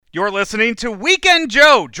You're listening to Weekend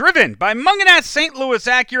Joe, driven by Munganast St. Louis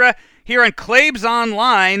Acura here on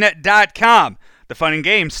ClaibsOnline.com. The fun and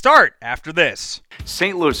games start after this.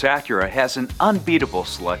 St. Louis Acura has an unbeatable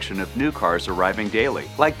selection of new cars arriving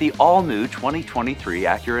daily, like the all-new 2023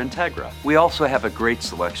 Acura Integra. We also have a great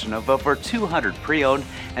selection of over 200 pre-owned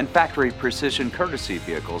and factory precision courtesy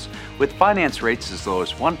vehicles with finance rates as low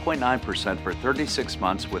as 1.9% for 36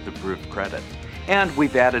 months with approved credit. And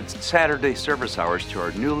we've added Saturday service hours to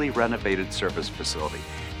our newly renovated service facility.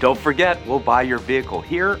 Don't forget, we'll buy your vehicle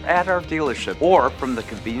here at our dealership or from the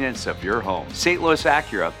convenience of your home. St. Louis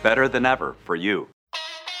Acura, better than ever for you.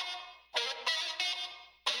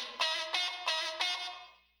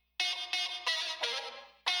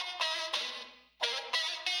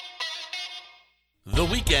 The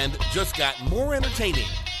weekend just got more entertaining.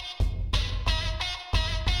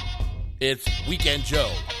 It's Weekend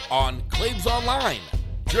Joe on Claibs Online,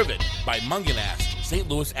 driven by Munganast St.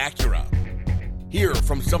 Louis Acura. Hear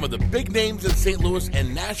from some of the big names in St. Louis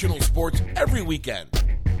and national sports every weekend.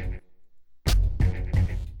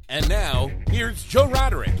 And now, here's Joe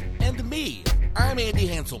Roderick and me. I'm Andy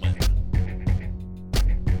Hanselman.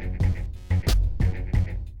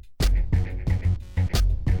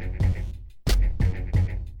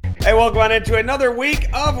 Hey, welcome on into another week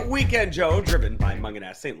of Weekend Joe, driven by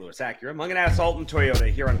Munganast St. Louis Acura, Munganast Alton Toyota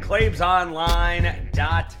here on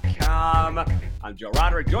ClaibsOnline.com. I'm Joe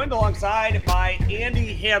Roderick, joined alongside by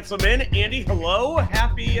Andy Hanselman. Andy, hello.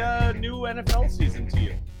 Happy new NFL season to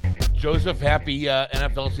you. Joseph, happy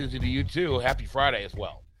NFL season to you too. Happy Friday as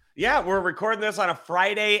well. Yeah, we're recording this on a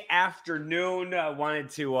Friday afternoon.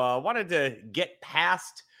 Wanted to get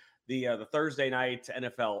past the Thursday night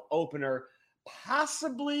NFL opener.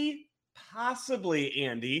 Possibly,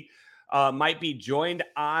 Andy might be joined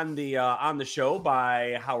on the show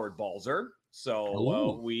by Howard Balzer.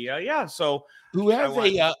 So who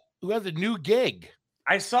has a new gig?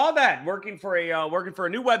 I saw that working for a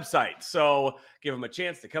new website. So give him a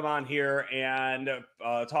chance to come on here and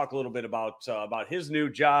talk a little bit about his new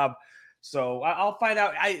job. So I'll find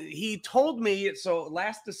out. He told me. So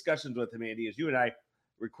last discussions with him, Andy, is you and I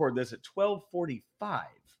record this at 12:45.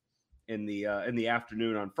 In the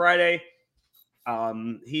afternoon on Friday.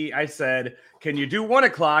 I said, can you do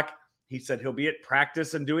 1:00? He said he'll be at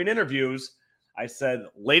practice and doing interviews. I said,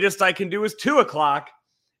 latest I can do is 2:00.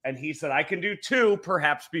 And he said, I can do 2,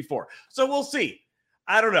 perhaps before. So we'll see.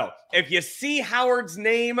 I don't know. If you see Howard's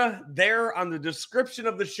name there on the description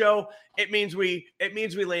of the show, it means we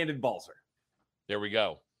landed Balzer. There we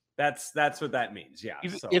go. That's what that means. Yeah.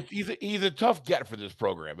 He's a tough get for this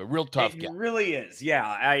program, a real tough get. It really is. Yeah.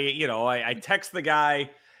 I text the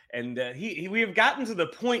guy, and we have gotten to the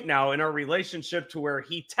point now in our relationship to where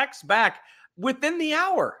he texts back within the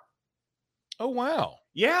hour. Oh, wow.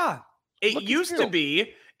 Yeah. It used to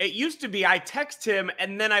be I text him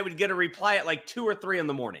and then I would get a reply at like 2 or 3 in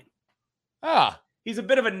the morning. He's a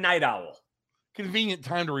bit of a night owl. Convenient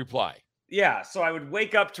time to reply. Yeah. So I would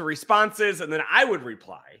wake up to responses and then I would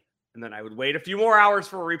reply. And then I would wait a few more hours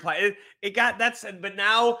for a reply. But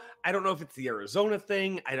now I don't know if it's the Arizona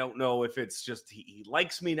thing. I don't know if it's just he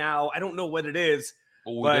likes me now. I don't know what it is.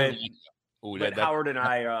 But Howard and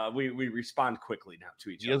I, we respond quickly now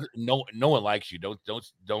to each other. No one likes you. Don't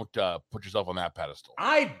put yourself on that pedestal.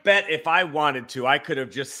 I bet if I wanted to, I could have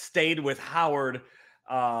just stayed with Howard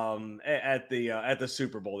at the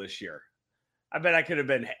Super Bowl this year. I bet I could have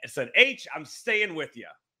said, H, I'm staying with you.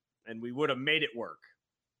 And we would have made it work.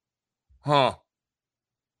 Huh.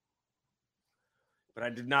 But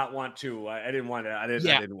I did not want to. I didn't want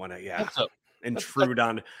to. Intrude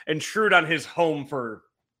on his home for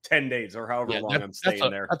 10 days or however long I'm staying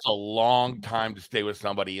there. That's a long time to stay with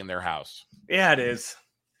somebody in their house. Yeah, it is.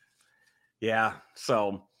 Yeah.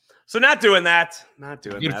 So not doing that. But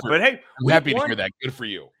hey, I'm happy to hear that. Good for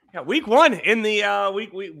you. Yeah, week 1 in the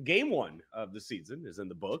game 1 of the season is in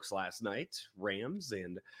the books last night. Rams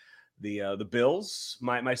and the Bills,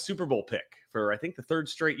 my Super Bowl pick for I think the 3rd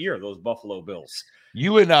straight year, those Buffalo Bills.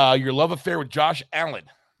 You and your love affair with Josh Allen.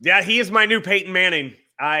 Yeah, he is my new Peyton Manning.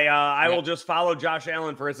 I will just follow Josh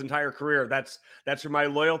Allen for his entire career. That's where my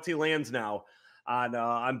loyalty lands now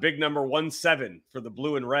on big number 17 for the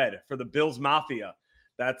blue and red for the Bills Mafia.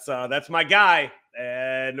 That's my guy,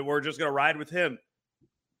 and we're just gonna ride with him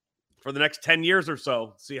for the next 10 years or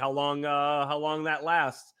so. See how long that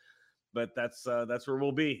lasts. But that's where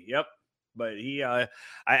we'll be. Yep. But I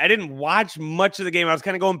didn't watch much of the game. I was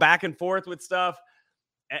kind of going back and forth with stuff.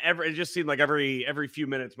 It just seemed like every few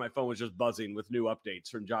minutes my phone was just buzzing with new updates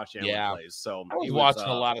from Josh Allen plays. So I was watching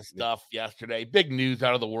a lot of stuff yesterday. Big news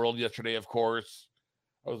out of the world yesterday, of course.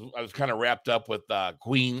 I was kind of wrapped up with the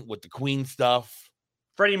Queen stuff.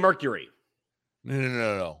 Freddie Mercury.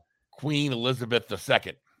 No. Queen Elizabeth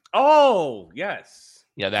II. Oh, yes.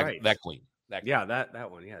 Yeah, that Right. that queen. Yeah,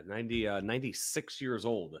 that one. Yeah, 96 years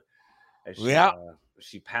old. As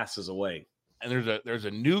she passes away. And there's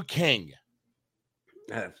a new king.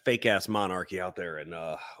 Fake ass monarchy out there in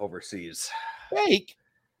overseas. Fake.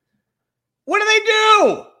 What do they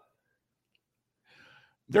do?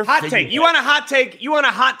 They're hot take. You want a hot take? You want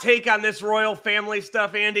a hot take on this royal family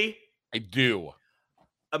stuff, Andy? I do.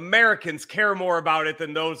 Americans care more about it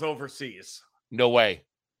than those overseas. No way.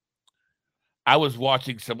 I was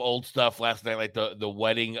watching some old stuff last night, like the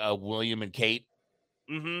wedding of William and Kate.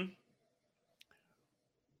 Mm-hmm.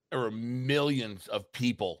 There were millions of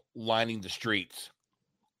people lining the streets.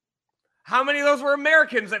 How many of those were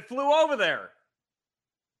Americans that flew over there?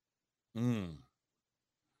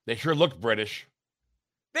 They sure looked British.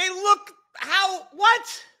 They look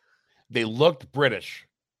what? They looked British.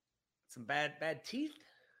 Some bad teeth?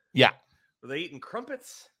 Yeah. Were they eating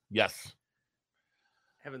crumpets? Yes.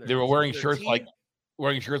 They were wearing shirts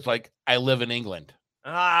teeth? like I live in England.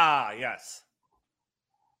 Ah, yes.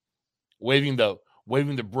 Waving the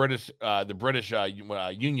British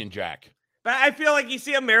Union Jack. But I feel like you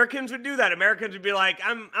see Americans would do that. Americans would be like,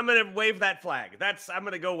 I'm going to wave that flag. I'm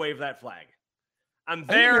going to go wave that flag. I'm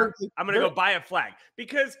there. I'm going to go buy a flag.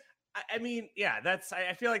 Because, I mean, yeah,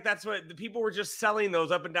 I feel like that's what the people were just selling those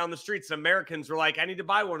up and down the streets. Americans were like, I need to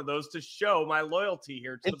buy one of those to show my loyalty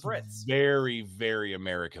here to the Brits. Very, very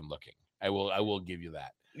American looking. I will give you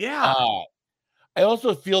that. Yeah. I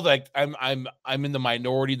also feel like I'm in the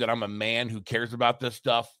minority that I'm a man who cares about this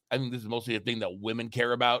stuff. I think this is mostly a thing that women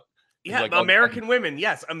care about. Yeah, like, American women.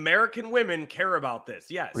 Yes, American women care about this.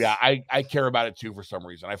 Yes. Yeah, I care about it too for some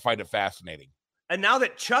reason. I find it fascinating. And now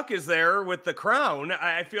that Chuck is there with the crown,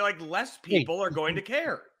 I feel like less people are going to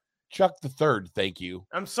care. Chuck the Third, thank you.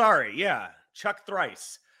 I'm sorry. Yeah, Chuck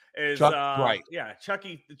Thrice is Chuck Thrice. Yeah,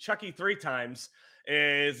 Chucky 3 times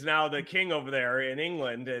is now the king over there in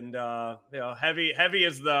England, and heavy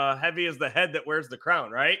is the head that wears the crown,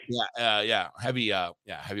 right? Yeah, heavy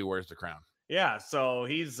wears the crown. Yeah, so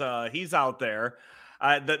he's out there.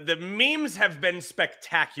 The memes have been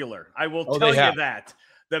spectacular. I will tell you that.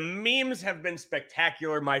 The memes have been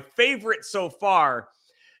spectacular. My favorite so far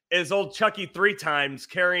is old Chucky 3 times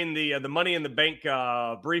carrying the Money in the Bank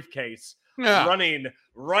briefcase, running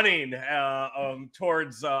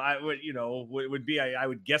towards I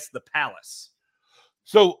would guess the palace.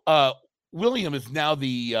 So William is now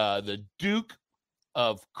the Duke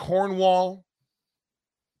of Cornwall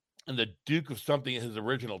and the Duke of something, his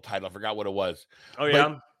original title. I forgot what it was. Oh, yeah.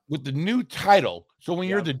 But with the new title, so when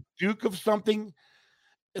you're the Duke of something,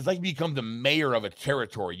 it's like you become the mayor of a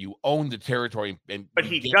territory. You own the territory. But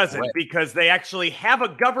he doesn't because they actually have a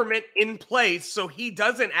government in place, so he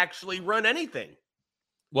doesn't actually run anything.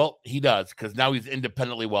 Well, he does because now he's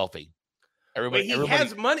independently wealthy. Everybody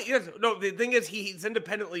has money. No, the thing is he's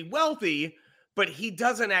independently wealthy, but he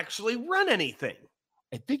doesn't actually run anything.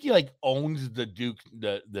 I think he owns the Duke,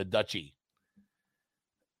 the duchy.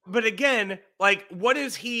 But again, what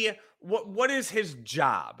is his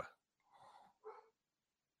job?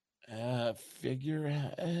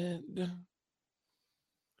 Figurehead.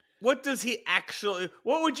 What does he actually?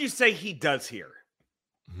 What would you say he does here?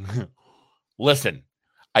 Listen,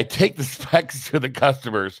 I take the specs to the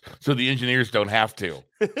customers so the engineers don't have to.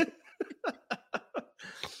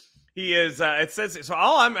 He is. It says so.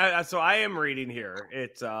 I am reading here.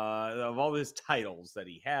 It's of all his titles that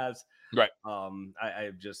he has. Right. I'm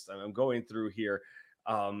going through here.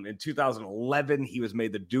 In 2011, he was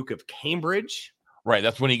made the Duke of Cambridge. Right.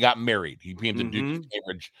 That's when he got married. He became the Duke of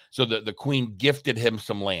Cambridge. So the Queen gifted him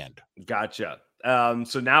some land. Gotcha.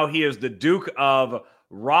 So now he is the Duke of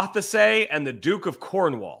Rothesay and the Duke of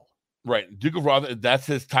Cornwall. Right. Duke of Rothesay. That's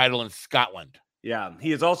his title in Scotland. Yeah,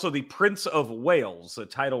 he is also the Prince of Wales, a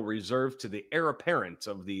title reserved to the heir apparent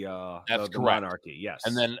of the monarchy. Yes,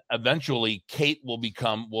 and then eventually Kate will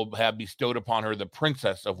have bestowed upon her the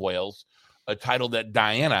Princess of Wales, a title that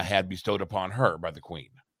Diana had bestowed upon her by the Queen.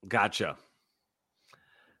 Gotcha.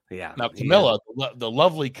 Yeah. Now Camilla, the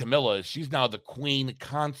lovely Camilla, she's now the Queen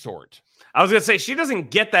Consort. I was gonna say she doesn't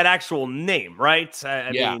get that actual name, right? I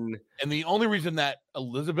mean, and the only reason that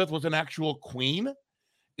Elizabeth was an actual queen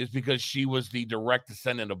is because she was the direct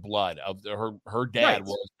descendant of blood of her dad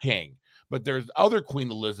was king. But there's other Queen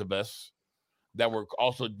Elizabeths that were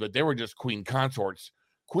also, but they were just queen consorts.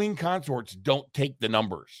 Queen consorts don't take the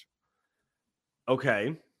numbers.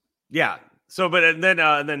 Okay. Yeah. So, but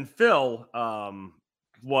then Phil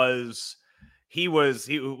what was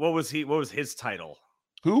his title?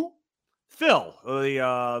 Who? Phil,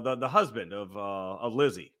 the husband of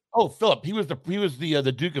Lizzie. Oh, Philip. He was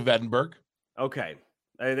the Duke of Edinburgh. Okay.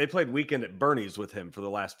 They played Weekend at Bernie's with him for the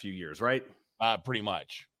last few years, right? Pretty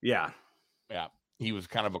much. Yeah. Yeah. He was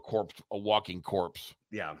kind of a walking corpse.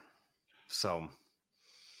 Yeah. So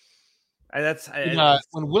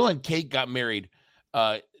when Will and Kate got married,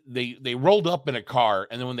 they rolled up in a car,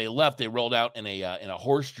 and then when they left, they rolled out in a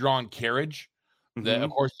horse-drawn carriage. Of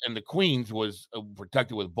course, and the Queen's was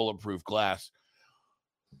protected with bulletproof glass.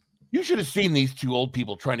 You should have seen these two old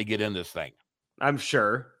people trying to get in this thing. I'm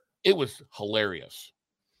sure it was hilarious.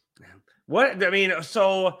 What I mean,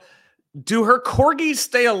 so do her corgis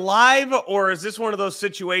stay alive, or is this one of those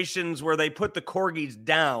situations where they put the corgis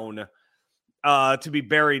down to be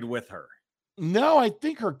buried with her? No, I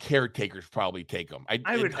think her caretakers probably take them.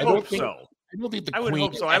 I would hope so. I don't think the Queen. I would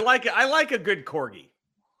hope so. I like a good corgi.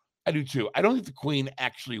 I do too. I don't think the Queen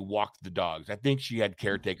actually walked the dogs. I think she had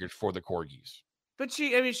caretakers for the corgis. But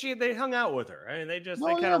they hung out with her. I mean, they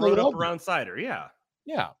kind of rode up alongside her. Yeah.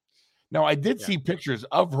 Yeah. Now, I did see pictures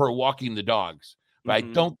of her walking the dogs, but I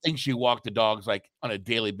don't think she walked the dogs like on a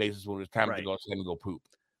daily basis when it was time to go outside and go poop.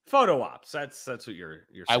 Photo ops. That's what you're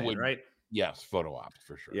saying, right? Yes, photo ops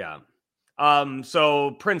for sure. Yeah.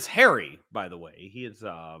 So Prince Harry, by the way, he is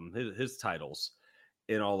his titles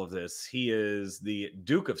in all of this. He is the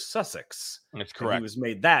Duke of Sussex. That's correct. He was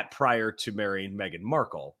made that prior to marrying Meghan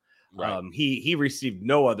Markle. Right. He received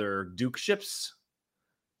no other dukeships.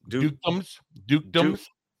 Dukedoms.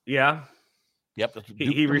 Yeah. Yep.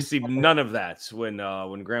 He received none of that when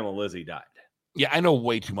Grandma Lizzie died. Yeah, I know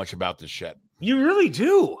way too much about this shit. You really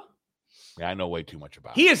do. Yeah, I know way too much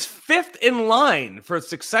about it. He is fifth in line for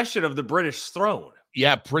succession of the British throne.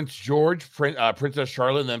 Yeah, Prince George, Princess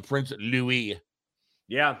Charlotte, and then Prince Louis.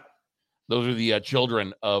 Yeah. Those are the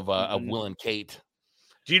children of Will and Kate.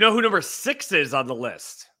 Do you know who number 6 is on the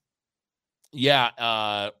list? Yeah,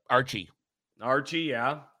 Archie. Archie,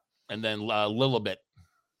 yeah. And then Lilibet.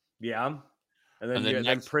 Yeah. And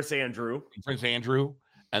then Prince Andrew. Prince Andrew.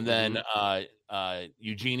 And then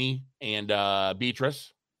Eugenie and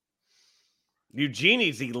Beatrice.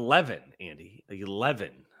 Eugenie's 11, Andy.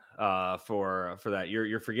 11 for that.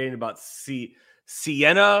 You're forgetting about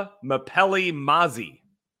Sienna Mapelli Mazzi.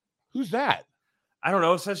 Who's that? I don't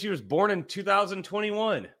know. It says she was born in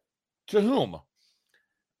 2021. To whom?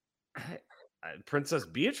 Princess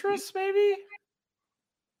Beatrice, maybe?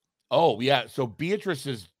 Oh, yeah. So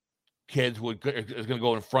Beatrice's kids is going to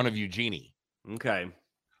go in front of Eugenie. Okay.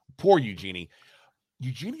 Poor Eugenie.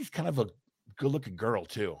 Eugenie's kind of a good-looking girl,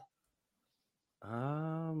 too.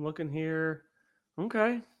 I'm looking here.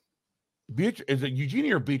 Okay. Beatrice, is it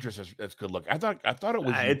Eugenie or Beatrice that's good looking? I thought it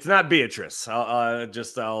was. It's not Beatrice.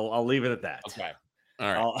 I'll leave it at that. Okay. All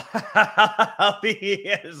right. I'll be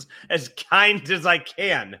as kind as I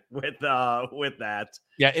can with that.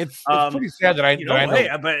 Yeah, it's pretty sad that I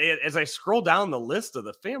know. But as I scroll down the list of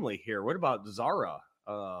the family here, what about Zara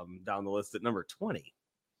down the list at number 20?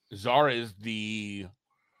 Zara is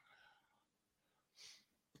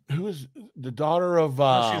who is the daughter of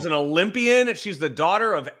she's an Olympian. She's the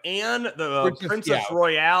daughter of Anne, the Princess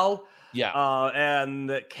Royale. Yeah.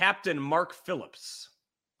 And Captain Mark Phillips.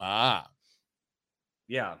 Ah.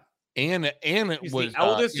 Yeah. Anne she's was the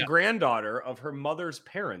eldest granddaughter of her mother's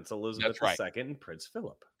parents, Elizabeth II and Prince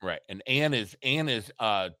Philip. Right. And Anne is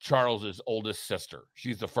Charles's oldest sister. She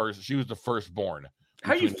was the firstborn.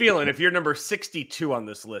 How are you feeling if you're number 62 on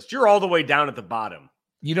this list? You're all the way down at the bottom.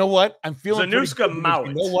 You know what? I'm feeling Zanuska Mowat.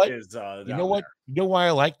 You know what? Is, you know what? You know why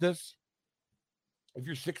I like this? If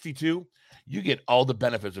you're 62, you get all the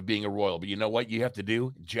benefits of being a royal, but you know what you have to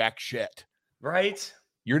do? Jack shit. Right?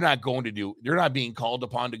 You're not being called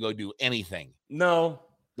upon to go do anything. No.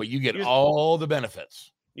 But you get all the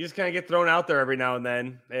benefits. You just kind of get thrown out there every now and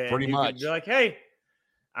then. And pretty much. You're like, hey,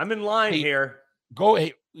 I'm in line here.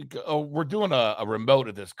 We're doing a remote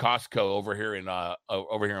at this Costco over here in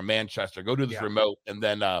Manchester. Go do this remote, and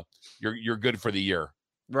then you're good for the year.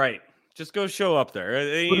 Right. Just go show up there.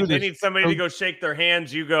 They need somebody to go shake their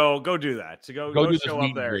hands. You go do that. So go do show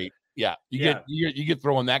up there. Yeah. You get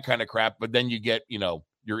throwing that kind of crap, but then you get,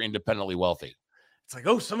 you're independently wealthy. It's like,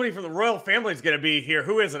 oh, somebody from the royal family is going to be here.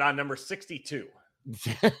 Who is it on number 62?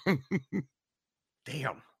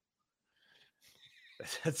 Damn.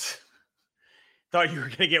 Thought you were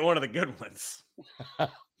going to get one of the good ones.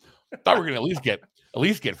 Thought we were going to at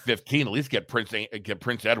least get 15, at least get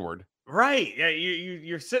Prince Edward. Right. Yeah,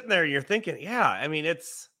 you're sitting there and you're thinking, yeah, I mean,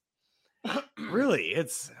 it's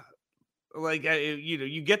like,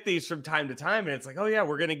 you get these from time to time and it's like, oh yeah,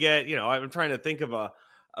 we're going to get, I'm trying to think of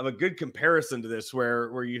a good comparison to this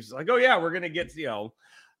where you're like, oh yeah, we're going to get,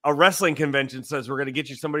 a wrestling convention says we're going to get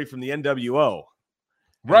you somebody from the NWO.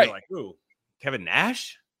 And right. You're like, ooh, Kevin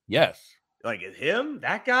Nash? Yes. Like him,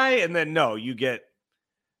 that guy, and then no, you get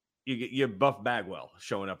Buff Bagwell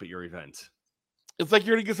showing up at your event. It's like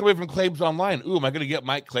you're going to get somebody from Claims Online. Ooh, am I going to get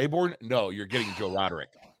Mike Claiborne? No, you're getting Joe Roderick.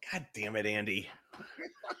 God damn it, Andy.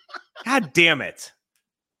 God damn it.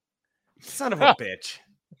 Son of a bitch.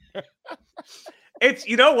 It's,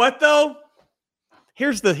 you know what though?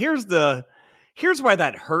 Here's why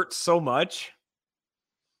that hurts so much.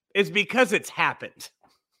 It's because it's happened.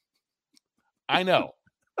 I know.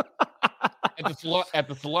 At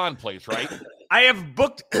the salon place, right? I have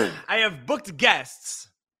booked guests.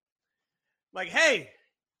 Like, hey,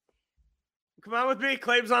 come on with me,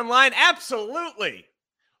 Claims Online. Absolutely.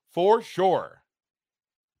 For sure.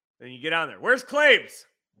 Then you get on there. Where's Claims?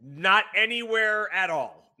 Not anywhere at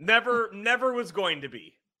all. Never was going to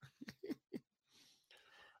be.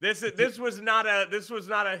 This was not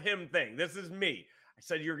a him thing. This is me. I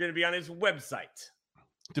said you're going to be on his website.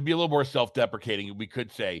 To be a little more self-deprecating, we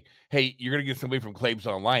could say, hey, you're going to get somebody from Claims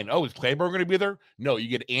Online. Oh, is Claiborne going to be there? No, you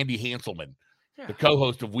get Andy Hanselman, the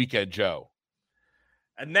co-host of Weekend Joe.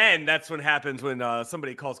 And then that's what happens when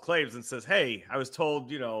somebody calls Claims and says, hey, I was told,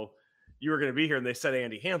 you were going to be here, and they said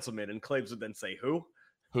Andy Hanselman, and Claims would then say, who?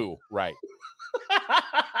 Who, right.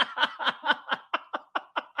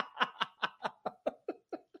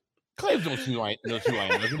 Claims knows who I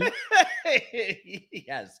am, doesn't he?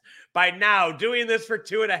 Yes. By now, doing this for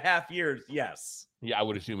 2.5 years, yes. Yeah, I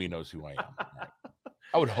would assume he knows who I am. Right.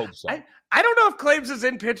 I would hope so. I don't know if Claims is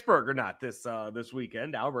in Pittsburgh or not this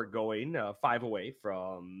weekend. Albert going 5 away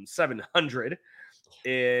from 700.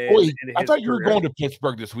 I thought you were going to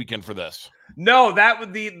Pittsburgh this weekend for this. No, that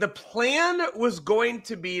would the plan was going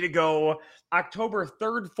to be to go October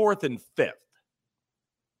 3rd, 4th, and 5th.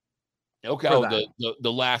 Okay,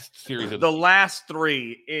 the last series of the last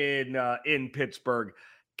 3 in Pittsburgh.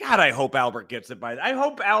 God, I hope Albert gets it by. I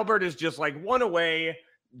hope Albert is just like 1 away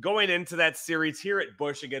going into that series here at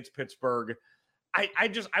Busch against Pittsburgh. I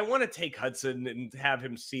want to take Hudson and have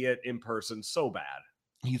him see it in person so bad.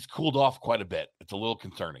 He's cooled off quite a bit. It's a little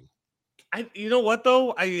concerning. You know what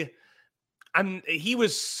though? He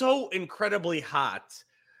was so incredibly hot,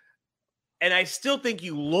 and I still think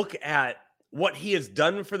you look at what he has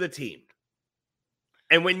done for the team.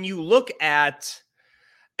 And when you look at,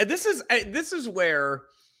 and this is where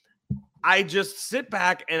I just sit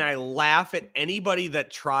back and I laugh at anybody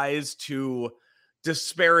that tries to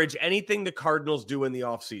disparage anything the Cardinals do in the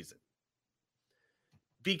offseason.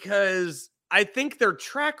 Because I think their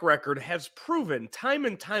track record has proven time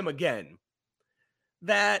and time again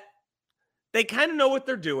that they kind of know what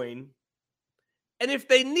they're doing. And if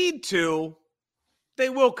they need to, they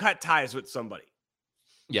will cut ties with somebody.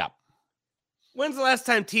 Yeah. When's the last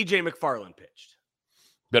time TJ McFarland pitched?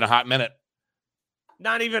 Been a hot minute.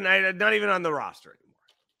 Not even on the roster anymore.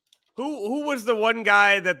 Who was the one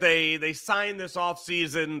guy that they signed this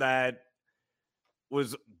offseason that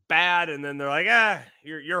was bad, and then they're like,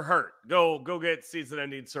 you're hurt. Go get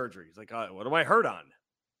season-ending surgery. He's like, what am I hurt on?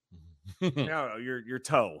 No, your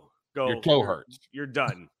toe. Your toe hurts. You're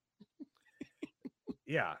done.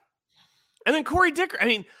 Yeah. And then Corey Dicker. I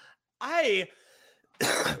mean, I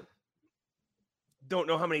don't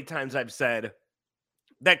know how many times I've said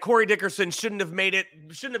that Corey Dickerson shouldn't have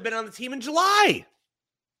been on the team in July.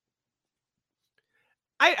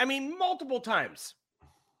 I mean, multiple times.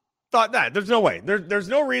 Thought that there's no way. There's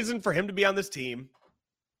no reason for him to be on this team.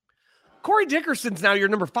 Corey Dickerson's now your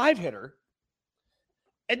number 5 hitter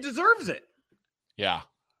and deserves it. Yeah.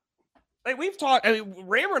 Like we've talked,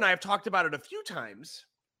 Rammer and I have talked about it a few times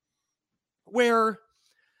where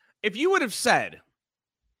if you would have said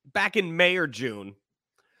back in May or June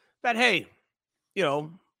that, hey,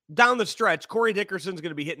 down the stretch, Corey Dickerson's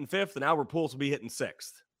going to be hitting 5th and Albert Pujols will be hitting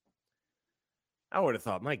 6th. I would have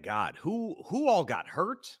thought, my God, who all got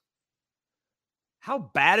hurt? How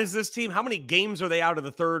bad is this team? How many games are they out of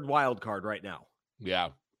the 3rd wild card right now? Yeah.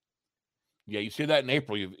 Yeah, you see that in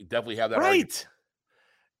April. You definitely have that. Right. Argument.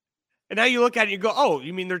 And now you look at it and you go, oh,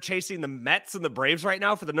 you mean they're chasing the Mets and the Braves right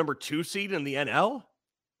now for the number 2 seed in the NL?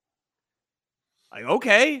 Like,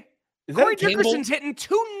 okay. Corey Dickerson's hitting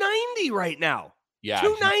 290 right now. Yeah.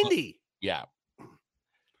 290. Yeah.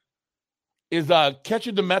 Is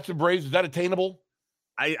catching the Mets and Braves, is that attainable?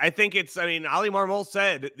 I think it's, Ali Marmol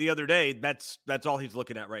said the other day, that's all he's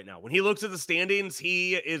looking at right now. When he looks at the standings,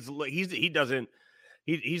 he's not looking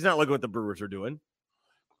at what the Brewers are doing.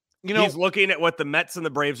 He's looking at what the Mets and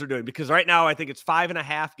the Braves are doing, because right now I think it's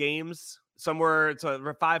 5.5 games somewhere. It's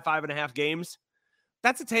 5.5 games.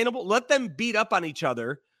 That's attainable. Let them beat up on each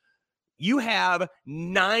other. You have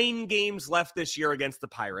 9 games left this year against the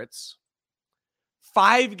Pirates,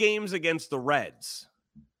 5 games against the Reds.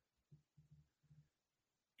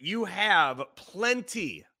 you have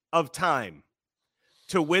plenty of time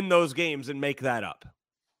to win those games and make that up.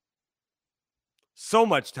 So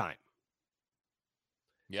much time.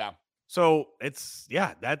 Yeah. So that's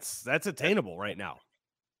attainable right now.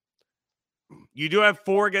 You do have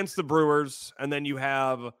 4 against the Brewers, and then you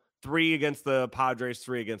have 3 against the Padres,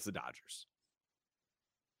 3 against the Dodgers.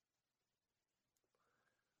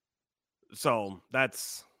 So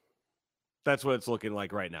that's what it's looking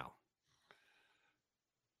like right now.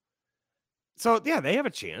 So yeah, they have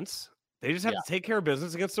a chance. They just have to take care of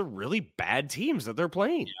business against the really bad teams that they're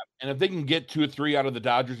playing. Yeah. And if they can get 2 or 3 out of the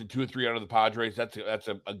Dodgers and 2 or 3 out of the Padres, that's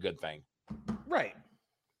a good thing. Right.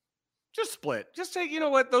 Just split. Just take, you know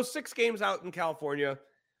what, those 6 games out in California.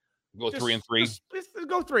 Go 3-3. Just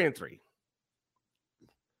go 3-3.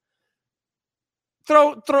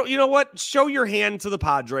 Throw, you know what? Show your hand to the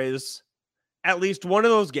Padres. At least one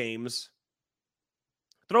of those games.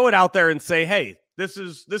 Throw it out there and say, hey, this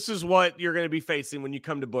is what you're going to be facing when you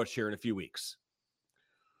come to Busch here in a few weeks.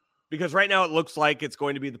 Because right now it looks like it's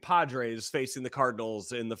going to be the Padres facing the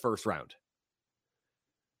Cardinals in the first round.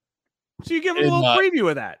 So you give them a little preview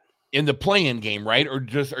of that. In the play-in game, right? Or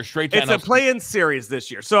straight to It's NLC. A play-in series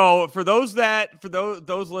this year. So for those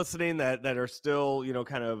listening that are still, you know,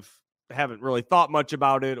 kind of haven't really thought much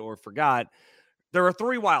about it or forgot, there are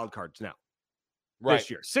 3 wild cards now.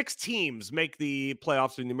 This year. 6 teams make the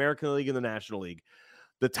playoffs in the American League and the National League.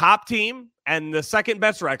 The top team and the second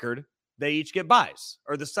best record, they each get buys.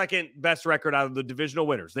 Or the second best record out of the divisional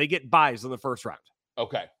winners. They get buys in the first round.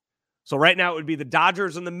 Okay. So right now it would be the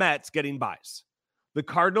Dodgers and the Mets getting buys. The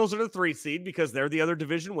Cardinals are the 3 seed because they're the other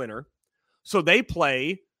division winner. So they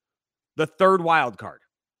play the 3rd wild card,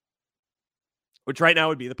 which right now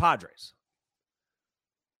would be the Padres.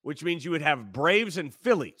 Which means you would have Braves and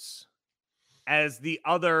Phillies as the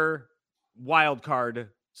other wild card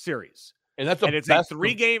series. And it's a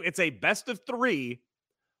 3-game, it's a best of 3,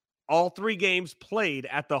 all 3 games played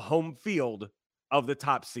at the home field of the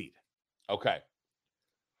top seed. Okay.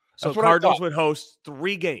 So Cardinals would host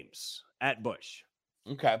 3 games at Busch.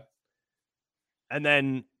 Okay. And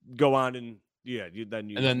then go on and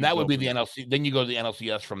that would be the NLC. Then you go to the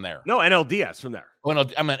NLCS from there. No, NLDS from there. Oh, no,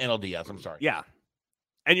 I meant NLDS. I'm sorry. Yeah.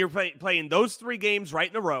 And you're playing those 3 games right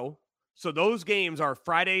in a row. So those games are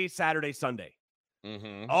Friday, Saturday, Sunday.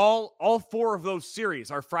 Mm-hmm. All 4 of those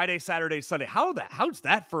series are Friday, Saturday, Sunday. How's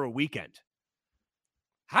that for a weekend?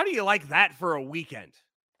 How do you like that for a weekend?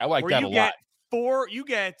 I like that a lot. You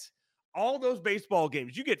get all those baseball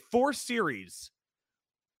games. You get 4 series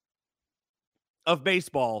of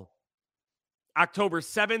baseball October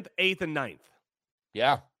 7th, 8th, and 9th.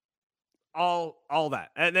 Yeah. All that.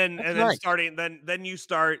 And then then you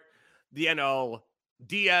start the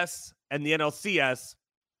NLDS and the NLCS,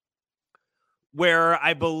 where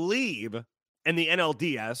I believe in the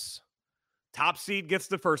NLDS, top seed gets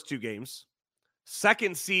the first 2 games.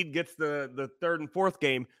 Second seed gets the 3rd and 4th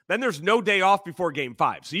game. Then there's no day off before game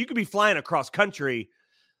 5. So you could be flying across country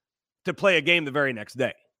to play a game the very next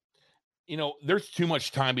day. You know, there's too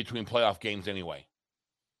much time between playoff games anyway.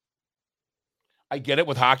 I get it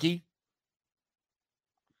with hockey.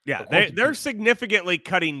 Yeah, they're significantly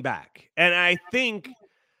cutting back. And I think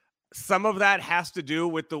some of that has to do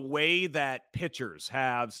with the way that pitchers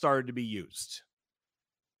have started to be used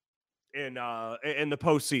in the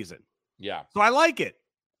postseason. Yeah. So I like it.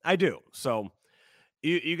 I do. So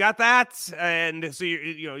you got that. And so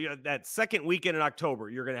you that second weekend in October,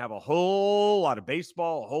 you're going to have a whole lot of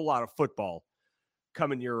baseball, a whole lot of football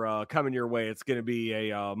coming your way. It's going to be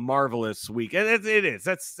a marvelous week. And it is.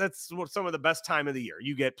 That's some of the best time of the year.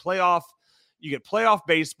 You get playoff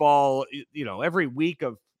baseball, every week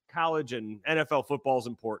of college and NFL football is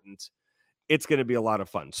important. It's going to be a lot of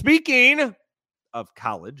fun. Speaking of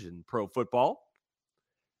college and pro football,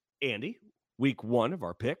 Andy, week 1 of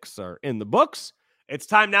our picks are in the books. It's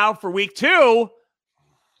time now for week 2.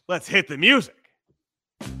 Let's hit the music.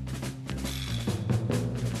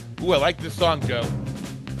 Ooh, I like this song, Joe.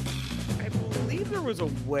 I believe there was a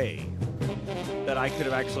way that I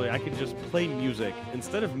could just play music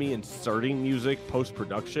instead of me inserting music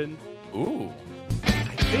post-production. Ooh.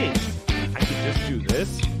 I think I could just do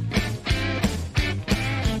this.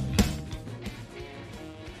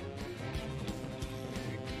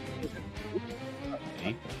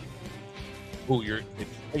 Ooh, it's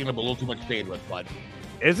taking up a little too much bandwidth, bud.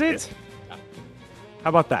 Is it? Yeah. How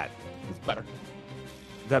about that? It's better.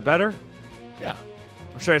 Is that better? Yeah.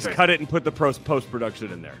 Or should I just cut it and put the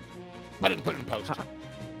post-production in there? Put it in post.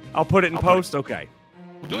 I'll put it in post? Okay.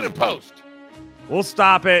 We'll do it in post. We'll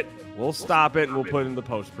stop it. And we'll put it in the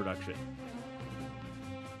post-production.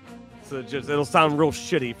 it'll sound real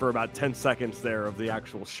shitty for about 10 seconds there of the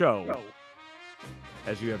actual show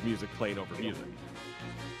as you have music played over music.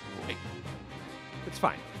 It's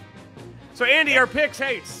fine. So, Andy, our picks,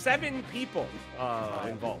 hey, 7 people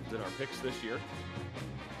involved in our picks this year.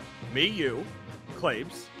 Me, you,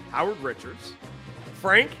 Claves, Howard Richards,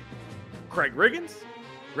 Frank, Craig Riggins,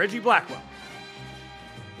 Reggie Blackwell.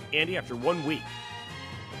 Andy, after 1 week,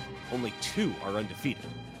 only 2 are undefeated.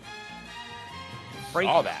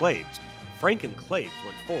 Frank and Claves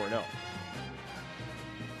went 4-0.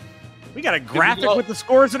 We got a graphic with the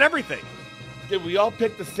scores and everything. Did we all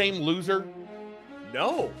pick the same loser?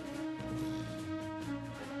 No.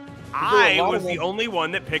 I was the only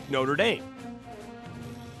one that picked Notre Dame.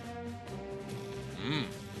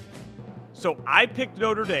 So I picked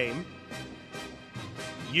Notre Dame.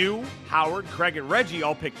 You, Howard, Craig, and Reggie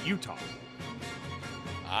all picked Utah.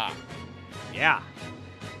 Yeah.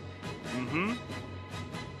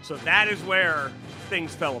 So that is where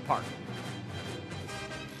things fell apart.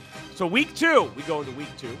 So week 2, we go into week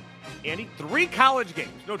 2. Andy, 3 college games.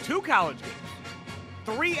 No, 2 college games.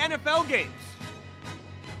 3 NFL games.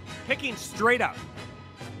 Picking straight up.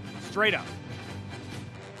 Straight up.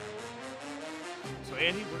 So,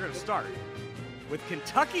 Andy, we're going to start with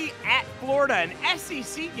Kentucky at Florida, an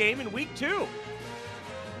SEC game in week 2.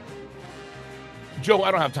 Joe,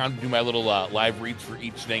 I don't have time to do my little live reads for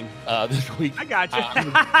each thing this week. I got you.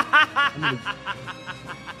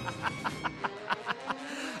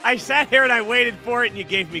 I sat here and I waited for it, and you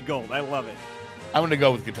gave me gold. I love it. I'm going to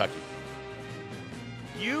go with Kentucky.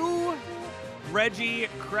 You, Reggie,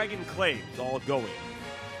 Craig, and Claves all going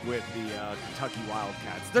with the Kentucky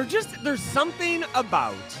Wildcats. There's something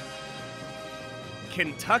about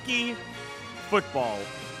Kentucky football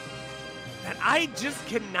that I just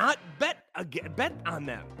cannot bet on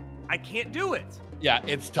them. I can't do it. Yeah,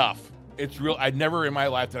 it's tough. It's real. I never in my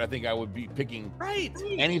life that I think I would be picking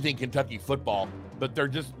anything Kentucky football, but they're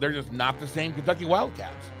just not the same Kentucky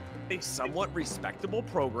Wildcats. A somewhat respectable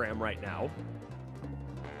program right now,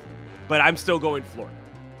 but I'm still going Florida.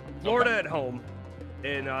 Florida at home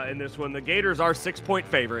in this one. The Gators are 6-point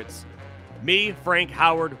favorites. Me, Frank,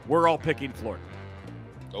 Howard, we're all picking Florida.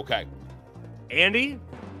 Okay. Andy,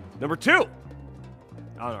 number 2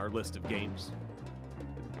 on our list of games.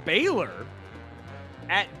 Baylor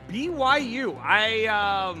at BYU.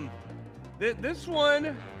 This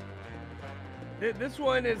one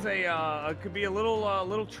is could be a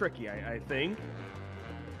little tricky, I think.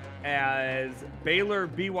 As Baylor,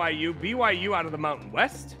 BYU out of the Mountain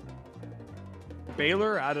West.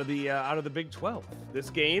 Baylor out of the Big 12.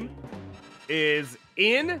 This game is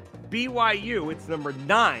in BYU. It's number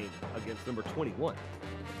 9 against number 21.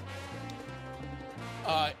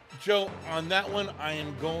 Joe, on that one, I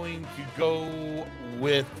am going to go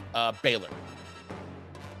with Baylor.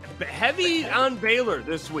 Heavy on Baylor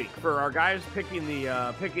this week for our guys picking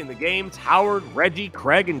the games. Howard, Reggie,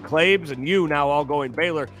 Craig, and Claves, and you now all going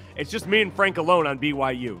Baylor. It's just me and Frank alone on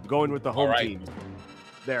BYU, going with the home team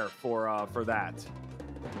there for that.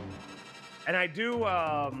 And I do,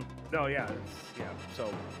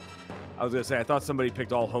 So I was gonna say I thought somebody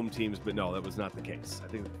picked all home teams, but no, that was not the case. I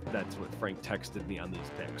think that's what Frank texted me on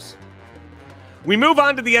these picks. We move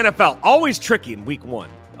on to the NFL. Always tricky in week 1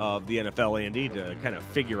 of the NFL, Andy, to kind of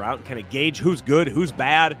figure out and kind of gauge who's good, who's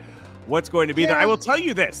bad, what's going to be there. I will tell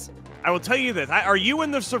you this. Are you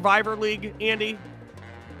in the Survivor League, Andy?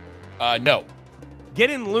 No. Get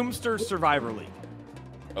in Loomster's Survivor League.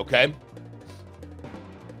 Okay.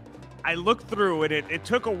 I looked through it. It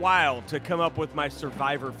took a while to come up with my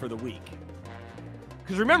Survivor for the week.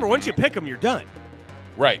 Because remember, once you pick them, you're done.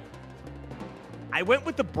 Right. I went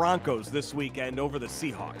with the Broncos this weekend over the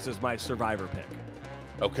Seahawks as my Survivor pick.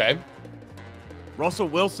 Okay. Russell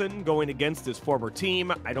Wilson going against his former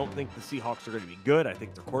team. I don't think the Seahawks are going to be good. I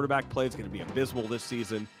think their quarterback play is going to be abysmal this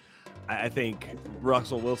season. I think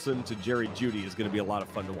Russell Wilson to Jerry Jeudy is going to be a lot of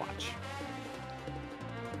fun to watch.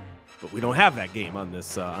 But we don't have that game on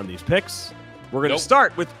this on these picks. We're going to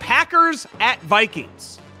start with Packers at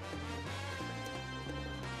Vikings.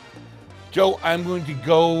 Joe, I'm going to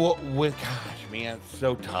go with, gosh, man, it's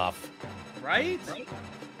so tough. Right?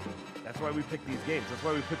 That's why we pick these games. That's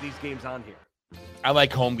why we put these games on here. I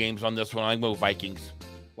like home games on this one. I'm going with Vikings.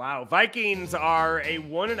 Wow. Vikings are a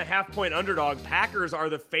 1.5-point underdog. Packers are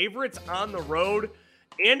the favorites on the road.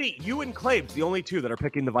 Andy, you and Claves, the only 2 that are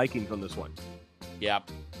picking the Vikings on this one. Yep.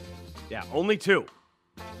 Yeah, only 2.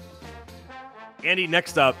 Andy,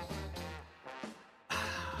 next up.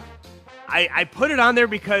 I put it on there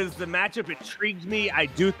because the matchup intrigues me. I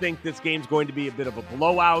do think this game's going to be a bit of a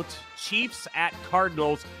blowout. Chiefs at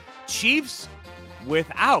Cardinals. Chiefs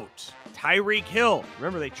without Tyreek Hill.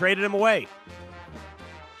 Remember, they traded him away.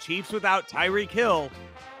 Chiefs without Tyreek Hill,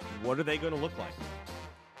 what are they going to look like?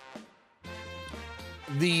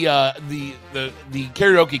 The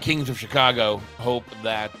Karaoke Kings of Chicago hope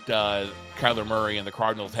that Kyler Murray and the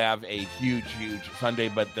Cardinals have a huge Sunday,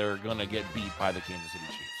 but they're going to get beat by the Kansas City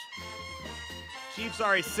Chiefs. Chiefs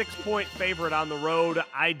are a 6-point favorite on the road.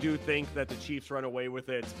 I do think that the Chiefs run away with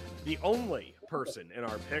it. The only person in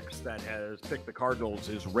our picks that has picked the Cardinals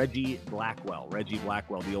is Reggie Blackwell. Reggie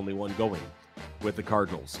Blackwell, the only one going with the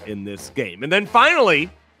Cardinals in this game. And then finally,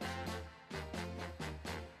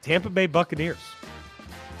 Tampa Bay Buccaneers.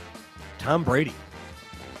 Tom Brady.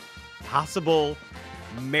 Possible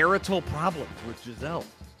marital problems with Giselle.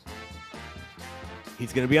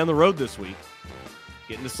 He's going to be on the road this week,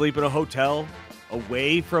 getting to sleep in a hotel,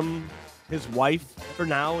 away from his wife for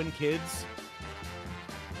now and kids.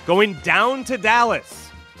 Going down to Dallas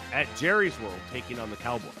at Jerry's World, taking on the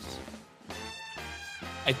Cowboys.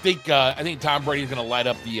 I think Tom Brady's going to light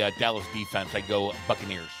up the Dallas defense. I go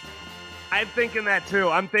Buccaneers. I'm thinking that too.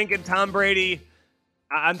 I'm thinking Tom Brady.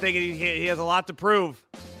 I'm thinking he has a lot to prove.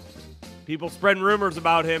 People spreading rumors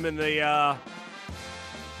about him in the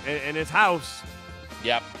in his house.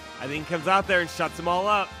 Yep. I think he comes out there and shuts them all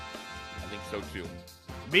up. I think so too.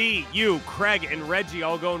 Me, you, Craig, and Reggie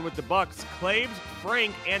all going with the Bucks. Claves,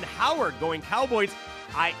 Frank, and Howard going Cowboys.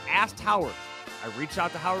 I asked Howard. I reached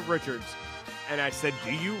out to Howard Richards, and I said,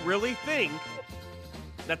 do you really think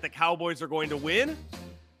that the Cowboys are going to win?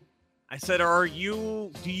 I said,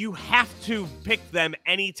 do you have to pick them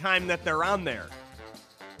anytime that they're on there?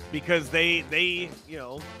 Because they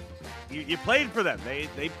you played for them.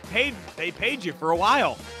 They paid you for a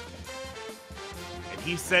while. And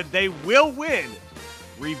he said they will win.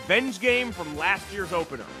 Revenge game from last year's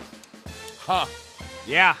opener. Huh.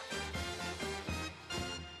 Yeah.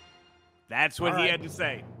 That's what he had to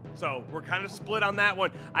say. So we're kind of split on that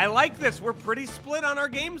one. I like this. We're pretty split on our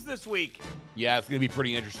games this week. Yeah, it's going to be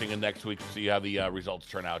pretty interesting in next week to see how the results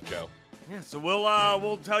turn out, Joe. Yeah, so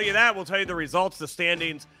we'll tell you that. We'll tell you the results, the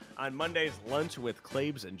standings on Monday's Lunch with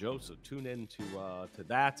Claves and Joe. So tune in to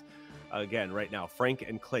that. Again, right now, Frank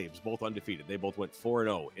and Claves, both undefeated. They both went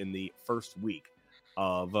 4-0 in the first week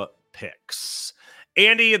of picks.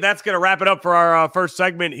 Andy, that's going to wrap it up for our first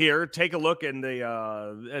segment here. Take a look at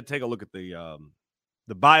the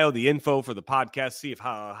bio, the info for the podcast. See if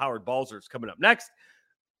Howard Balzer is coming up next.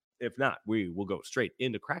 If not, we will go straight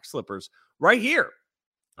into Crack Slippers right here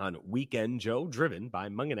on Weekend Joe, driven by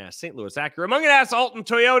Munganass St. Louis Acura, Munganass Alton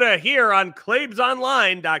Toyota here on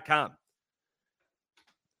ClaibsOnline.com.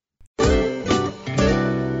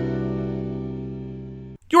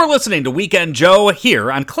 You're listening to Weekend Joe here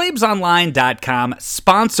on ClaibsOnline.com,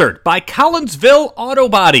 sponsored by Collinsville Auto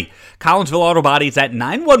Body. Collinsville Auto Body is at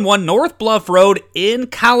 911 North Bluff Road in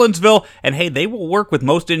Collinsville. And hey, they will work with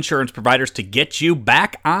most insurance providers to get you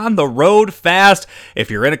back on the road fast. If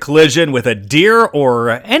you're in a collision with a deer or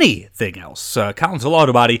anything else, Collinsville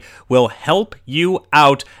Auto Body will help you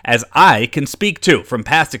out, as I can speak to from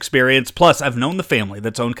past experience. Plus, I've known the family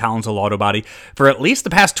that's owned Collinsville Auto Body for at least the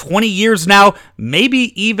past 20 years now,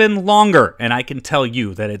 maybe even longer. And I can tell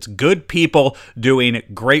you that it's good people doing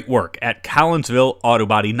great work at Collinsville Auto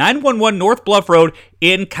Body, 911 North Bluff Road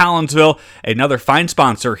in Collinsville. Another fine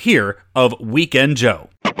sponsor here of Weekend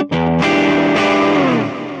Joe.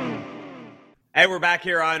 Hey, we're back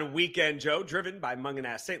here on Weekend Joe, driven by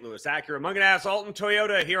Munganass St. Louis Acura, Munganass Alton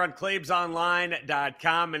Toyota here on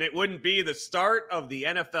ClaibsOnline.com. And it wouldn't be the start of the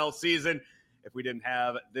NFL season if we didn't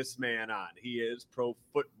have this man on. He is Pro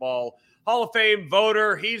Football Hall of Fame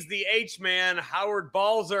voter. He's the H-man, Howard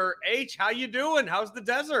Balzer. H, how you doing? How's the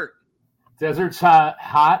desert? Desert's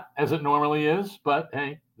hot as it normally is, but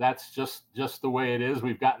hey, that's just the way it is.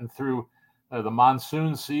 We've gotten through the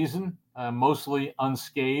monsoon season mostly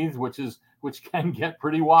unscathed, which can get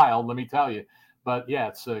pretty wild, let me tell you. But yeah,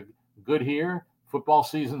 it's good here. Football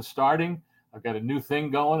season starting. I've got a new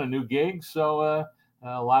thing going, a new gig, so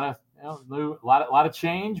a lot of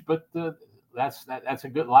change, but that's a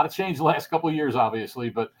good lot of change the last couple of years, obviously.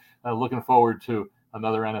 But looking forward to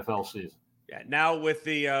another NFL season. Yeah, now with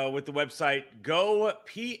the website, go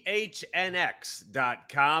phnx.com.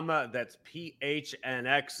 That's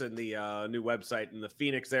PHNX, and the new website in the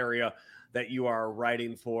Phoenix area that you are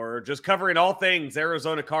writing for, just covering all things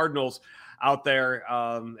Arizona Cardinals out there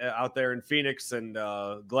in Phoenix and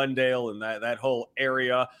Glendale and that whole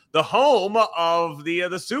area, the home of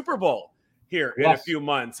the Super Bowl here in a few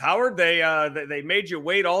months. Howard, they made you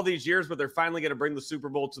wait all these years, but they're finally going to bring the Super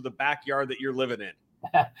Bowl to the backyard that you're living in.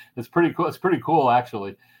 It's pretty cool. It's pretty cool,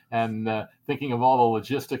 actually. And thinking of all the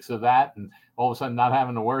logistics of that, and all of a sudden not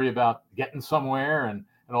having to worry about getting somewhere and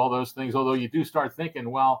all those things. Although you do start thinking,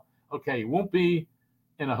 well, okay, you won't be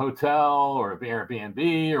in a hotel or an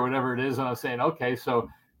Airbnb or whatever it is. And I'm saying, okay, so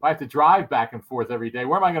if I have to drive back and forth every day,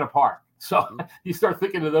 where am I going to park? So you start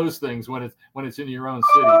thinking of those things when it's in your own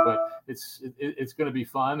city. But it's going to be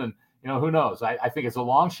fun, and who knows? I think it's a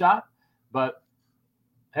long shot, but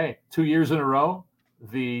hey, 2 years in a row,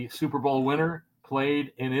 the Super Bowl winner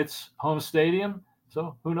played in its home stadium.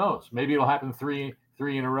 So who knows? Maybe it'll happen three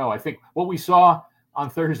in a row. I think what we saw on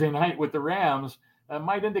Thursday night with the Rams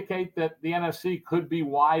might indicate that the NFC could be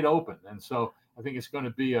wide open. And so I think it's going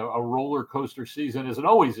to be a roller coaster season, as it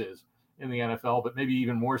always is in the NFL, but maybe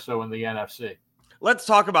even more so in the NFC. Let's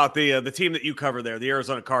talk about the team that you cover there, the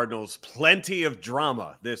Arizona Cardinals. Plenty of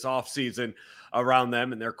drama this offseason around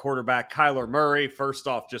them and their quarterback, Kyler Murray. First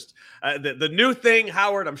off, just the new thing,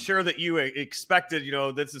 Howard, I'm sure that you expected,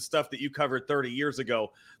 this is stuff that you covered 30 years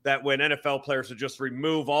ago, that when NFL players would just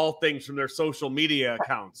remove all things from their social media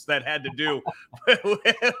accounts that had to do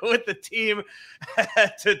with the team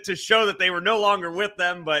to show that they were no longer with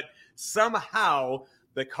them. But somehow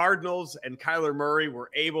the Cardinals and Kyler Murray were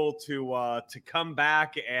able to come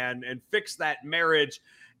back and fix that marriage,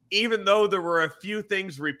 even though there were a few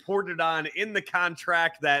things reported on in the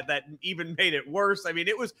contract that even made it worse. I mean,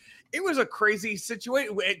 it was a crazy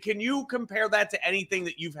situation. Can you compare that to anything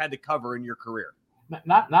that you've had to cover in your career?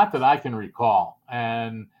 Not that I can recall.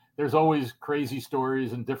 And there's always crazy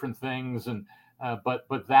stories and different things. And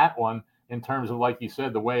but that one, in terms of, like you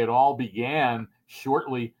said, the way it all began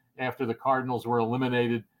shortly after the Cardinals were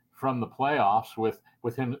eliminated from the playoffs with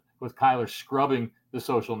Kyler scrubbing the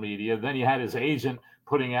social media. Then you had his agent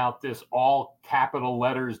putting out this all capital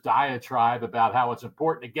letters diatribe about how it's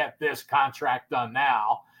important to get this contract done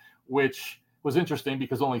now, which was interesting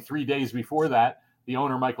because only 3 days before that, the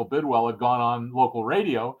owner, Michael Bidwell, had gone on local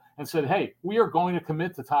radio and said, hey, we are going to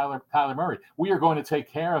commit to Kyler Murray. We are going to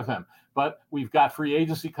take care of him. But we've got free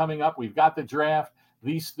agency coming up. We've got the draft.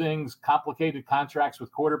 These things, complicated contracts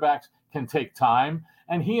with quarterbacks, can take time.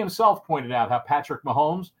 And he himself pointed out how Patrick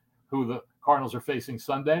Mahomes, who the Cardinals are facing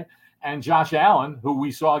Sunday, and Josh Allen, who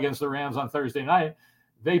we saw against the Rams on Thursday night,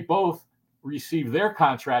 they both received their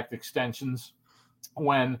contract extensions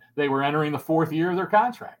when they were entering the fourth year of their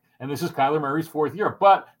contract. And this is Kyler Murray's fourth year.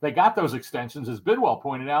 But they got those extensions, as Bidwell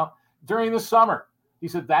pointed out, during the summer. He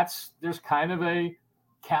said there's kind of a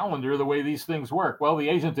calendar the way these things work. Well, the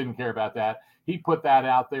agent didn't care about that. He put that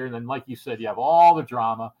out there. And then, like you said, you have all the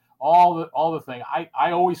drama, all the thing.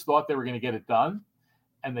 I always thought they were going to get it done.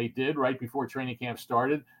 And they did right before training camp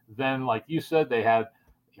started. Then, like you said, they had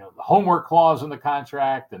the homework clause in the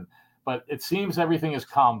contract. But it seems everything has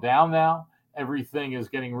calmed down now. Everything is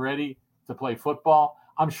getting ready to play football.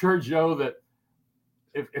 I'm sure, Joe, that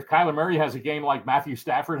if Kyler Murray has a game like Matthew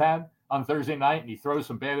Stafford had on Thursday night and he throws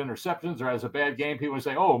some bad interceptions or has a bad game, people would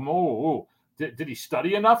say, did he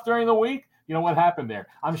study enough during the week? What happened there?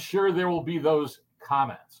 I'm sure there will be those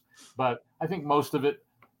comments. But I think most of it,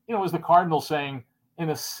 is the Cardinals saying, in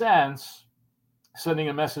a sense, sending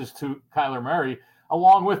a message to Kyler Murray,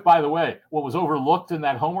 along with, by the way, what was overlooked in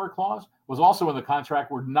that homework clause was also in the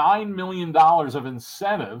contract were $9 million of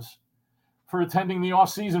incentives for attending the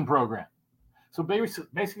off-season program. So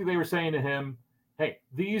basically they were saying to him, hey,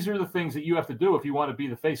 these are the things that you have to do if you want to be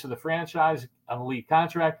the face of the franchise, an elite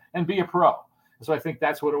contract, and be a pro. And so I think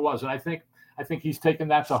that's what it was. And I think he's taken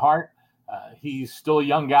that to heart. He's still a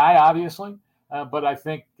young guy, obviously, but I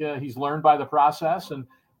think he's learned by the process. And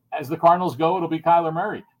as the Cardinals go, it'll be Kyler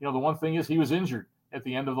Murray. The one thing is he was injured at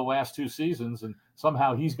the end of the last two seasons, and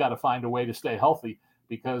somehow he's got to find a way to stay healthy,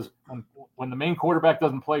 because when the main quarterback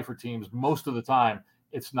doesn't play for teams, most of the time,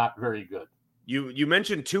 it's not very good. You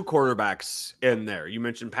mentioned two quarterbacks in there. You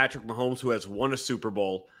mentioned Patrick Mahomes, who has won a Super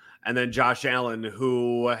Bowl, and then Josh Allen,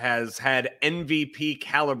 who has had MVP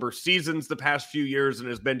caliber seasons the past few years and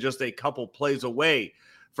has been just a couple plays away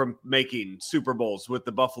from making Super Bowls with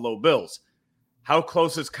the Buffalo Bills. How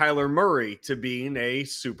close is Kyler Murray to being a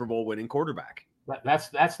Super Bowl winning quarterback?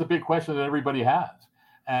 That's the big question that everybody has.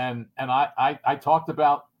 And I talked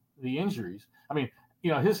about the injuries. I mean,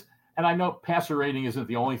 and I know passer rating isn't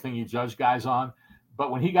the only thing you judge guys on,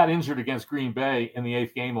 but when he got injured against Green Bay in the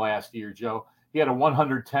 8th game last year, Joe, he had a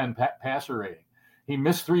 110 passer rating. He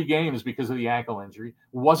missed 3 games because of the ankle injury,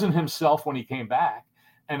 wasn't himself when he came back.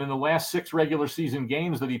 And in the last 6 regular season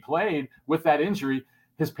games that he played with that injury,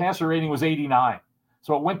 his passer rating was 89.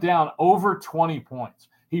 So it went down over 20 points.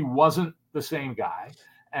 He wasn't the same guy.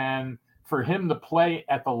 And for him to play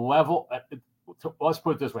at the level, let's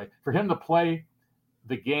put it this way, for him to play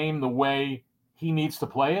the game the way he needs to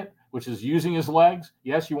play it, which is using his legs.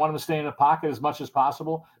 Yes, you want him to stay in the pocket as much as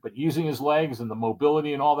possible, but using his legs and the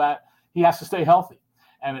mobility and all that, he has to stay healthy.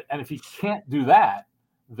 And if he can't do that,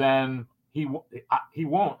 then he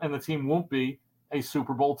won't, and the team won't be a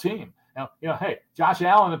Super Bowl team. Now, hey, Josh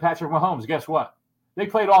Allen and Patrick Mahomes, guess what? They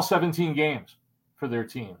played all 17 games for their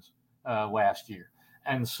teams last year.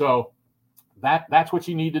 And so that's what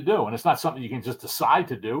you need to do. And it's not something you can just decide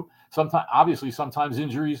to do. Sometimes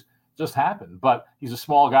injuries just happen, but he's a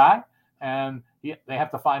small guy, and they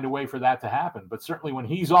have to find a way for that to happen. But certainly when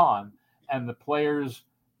he's on and the players,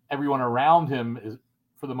 everyone around him is,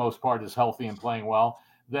 for the most part, is healthy and playing well,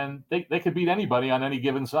 then they could beat anybody on any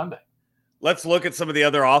given Sunday. Let's look at some of the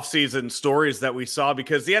other offseason stories that we saw,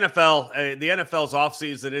 because the NFL's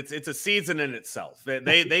offseason, it's a season in itself.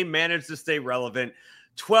 They managed to stay relevant.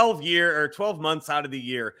 12 months out of the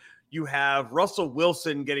year, you have Russell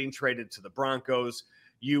Wilson getting traded to the Broncos.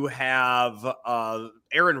 You have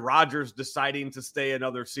Aaron Rodgers deciding to stay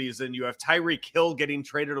another season. You have Tyreek Hill getting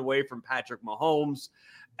traded away from Patrick Mahomes.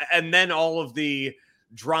 And then all of the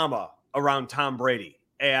drama around Tom Brady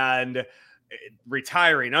and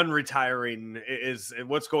retiring, unretiring, is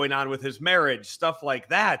what's going on with his marriage, stuff like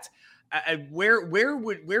that. Where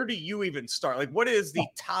do you even start? Like, what is the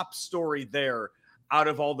top story there out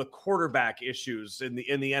of all the quarterback issues in the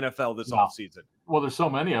NFL this offseason? Well, there's so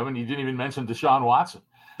many of them. You didn't even mention Deshaun Watson.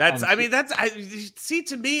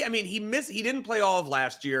 To me, he didn't play all of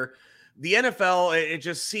last year. The NFL, it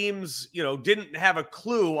just seems, didn't have a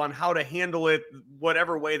clue on how to handle it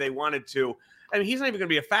whatever way they wanted to. He's not even going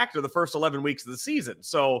to be a factor the first 11 weeks of the season.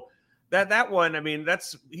 So that one,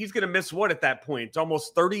 he's going to miss what at that point?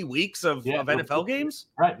 Almost 30 weeks of NFL games?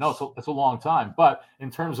 Right. No, it's a long time. But in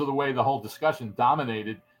terms of the way the whole discussion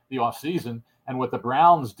dominated the offseason and what the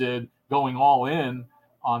Browns did, going all in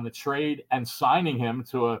on the trade and signing him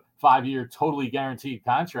to a 5-year totally guaranteed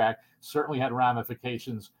contract, certainly had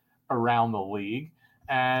ramifications around the league.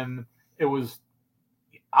 And it was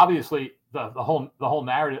obviously the whole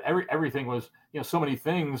narrative, everything was, so many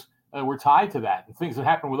things were tied to that, and things that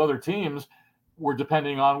happened with other teams were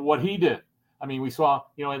depending on what he did. We saw,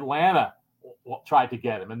 Atlanta tried to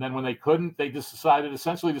get him, and then when they couldn't, they just decided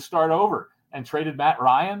essentially to start over and traded Matt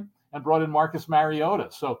Ryan and brought in Marcus Mariota.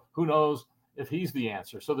 So who knows if he's the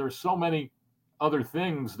answer? So there's so many other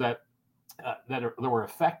things that were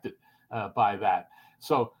affected by that.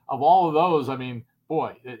 So of all of those,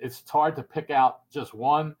 it's hard to pick out just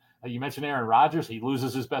one. You mentioned Aaron Rodgers. He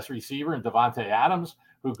loses his best receiver in Devontae Adams,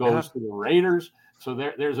 who goes to the Raiders. So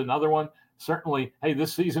there's another one. Certainly, hey,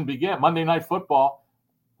 this season began Monday Night Football.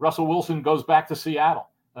 Russell Wilson goes back to Seattle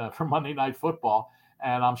for Monday Night Football.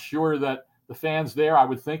 And I'm sure that the fans there, I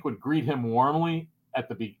would think, would greet him warmly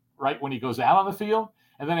right when he goes out on the field.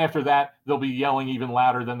 And then after that, they'll be yelling even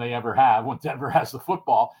louder than they ever have when Denver has the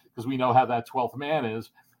football, because we know how that 12th man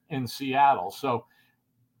is in Seattle. So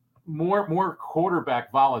more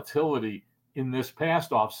quarterback volatility in this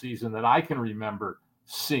past offseason that I can remember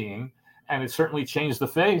seeing. And it certainly changed the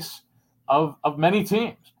face of many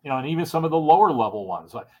teams, and even some of the lower level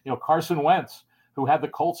ones. Like, Carson Wentz, who had the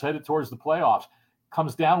Colts headed towards the playoffs,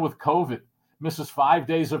 comes down with COVID, misses 5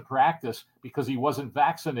 days of practice because he wasn't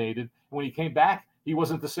vaccinated. And when he came back, he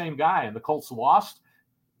wasn't the same guy, and the Colts lost,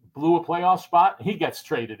 blew a playoff spot. He gets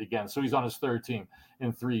traded again, so he's on his third team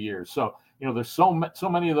in 3 years. So there's so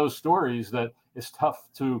many of those stories that it's tough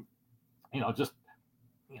to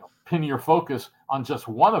pin your focus on just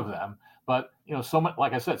one of them. But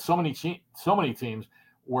like I said, so many teams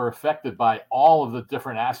were affected by all of the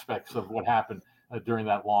different aspects of what happened during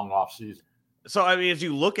that long off season. So as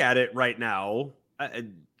you look at it right now,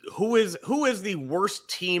 who is the worst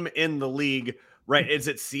team in the league? Right. Is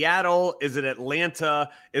it Seattle? Is it Atlanta?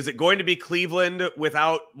 Is it going to be Cleveland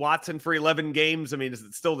without Watson for 11 games? Is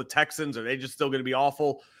it still the Texans? Are they just still going to be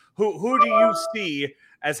awful? Who do you see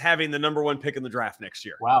as having the number one pick in the draft next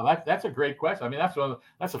year? Wow, that's a great question.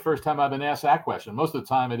 That's the first time I've been asked that question. Most of the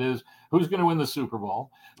time it is, who's going to win the Super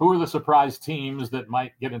Bowl? Who are the surprise teams that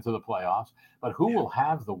might get into the playoffs? But who will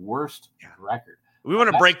have the worst record? We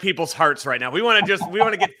want to break people's hearts right now. We want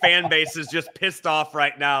to get fan bases just pissed off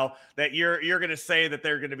right now that you're going to say that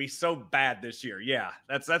they're going to be so bad this year. Yeah,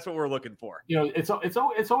 that's what we're looking for. It's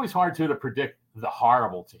always hard to predict the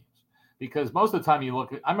horrible teams, because most of the time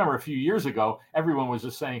I remember a few years ago, everyone was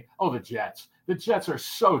just saying, "Oh, the Jets are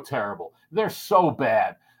so terrible. They're so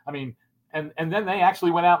bad." And then they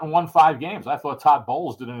actually went out and won 5 games. I thought Todd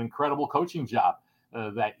Bowles did an incredible coaching job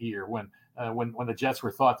that year when the Jets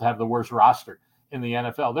were thought to have the worst roster in the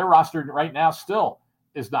NFL. Their roster right now still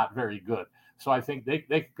is not very good. So I think they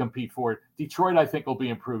can compete for it. Detroit, I think, will be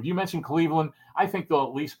improved. You mentioned Cleveland. I think they'll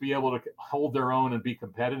at least be able to hold their own and be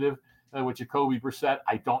competitive with Jacoby Brissett.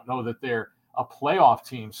 I don't know that they're a playoff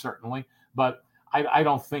team, certainly, but I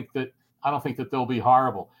don't think that I don't think that they'll be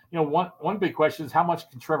horrible. One big question is how much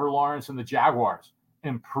can Trevor Lawrence and the Jaguars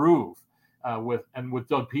improve with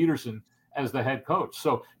Doug Peterson as the head coach?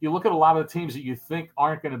 So you look at a lot of the teams that you think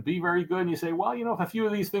aren't going to be very good, and you say, well, if a few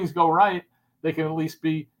of these things go right, they can at least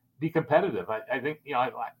be competitive. I think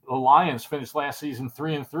the Lions finished last season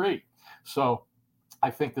 3-3, so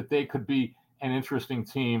I think that they could be an interesting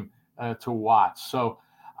team to watch. So,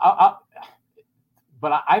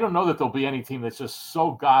 but I don't know that there'll be any team that's just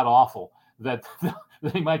so god awful that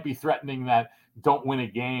they might be threatening that don't win a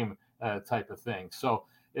game type of thing. So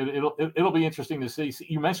it'll be interesting to see.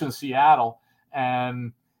 You mentioned Seattle,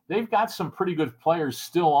 and they've got some pretty good players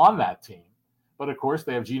still on that team. But of course,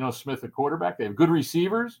 they have Geno Smith at quarterback. They have good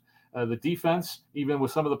receivers. The defense, even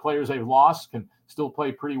with some of the players they've lost, can still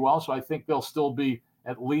play pretty well. So I think they'll still be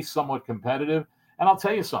at least somewhat competitive. And I'll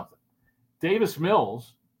tell you something. Davis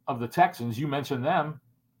Mills of the Texans, you mentioned them.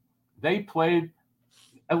 They played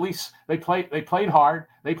hard.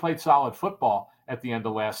 They played solid football at the end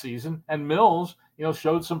of last season. And Mills,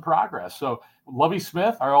 showed some progress. So Lovie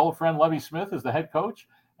Smith, our old friend Lovie Smith, is the head coach.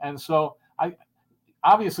 And so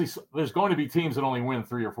obviously there's going to be teams that only win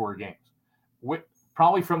 3 or 4 games.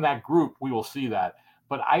 Probably from that group, we will see that.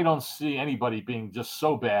 But I don't see anybody being just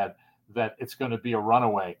so bad that it's going to be a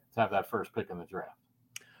runaway to have that first pick in the draft.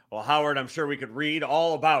 Well, Howard, I'm sure we could read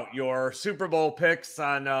all about your Super Bowl picks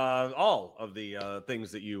on all of the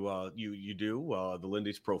things that you do. The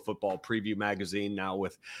Lindy's Pro Football Preview Magazine, now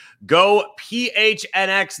with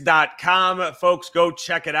GoPHNX.com. Folks, go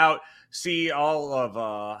check it out. See all of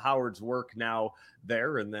Howard's work now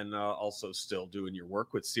there, and then also still doing your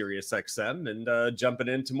work with SiriusXM and jumping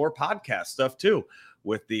into more podcast stuff too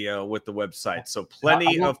with the website. So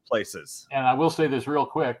plenty of places. And I will say this real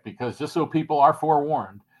quick, because just so people are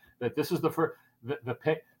forewarned, that this is the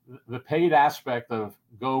paid aspect of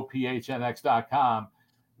GoPHNX.com.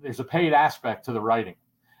 There's a paid aspect to the writing.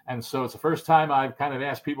 And so it's the first time I've kind of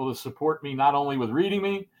asked people to support me, not only with reading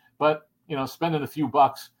me, but, spending a few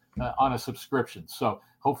bucks on a subscription. So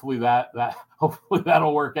hopefully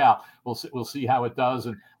that'll work out. We'll see how it does.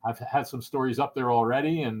 And I've had some stories up there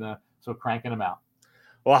already, and so cranking them out.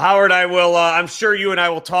 Well, Howard, I will. I'm sure you and I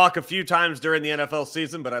will talk a few times during the NFL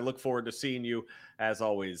season, but I look forward to seeing you, as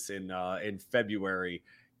always, in February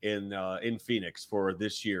in Phoenix for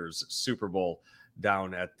this year's Super Bowl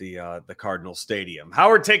down at the Cardinal Stadium.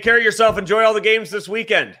 Howard, take care of yourself. Enjoy all the games this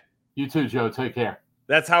weekend. You too, Joe. Take care.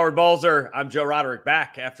 That's Howard Balzer. I'm Joe Roderick.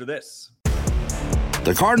 Back after this.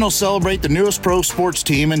 The Cardinals celebrate the newest pro sports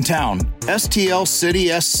team in town, STL City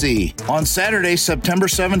SC. On Saturday, September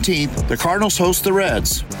 17th, the Cardinals host the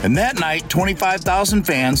Reds. And that night, 25,000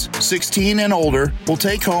 fans, 16 and older, will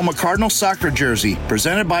take home a Cardinals soccer jersey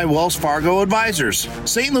presented by Wells Fargo Advisors.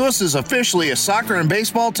 St. Louis is officially a soccer and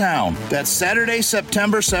baseball town. That's Saturday,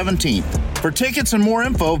 September 17th. For tickets and more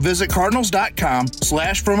info, visit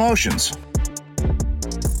cardinals.com/promotions.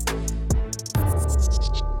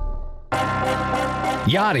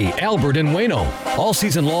 Yachty, Albert, and Waino. All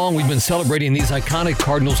season long, we've been celebrating these iconic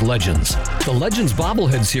Cardinals legends. The Legends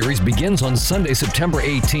Bobblehead Series begins on Sunday, September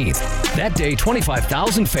 18th. That day,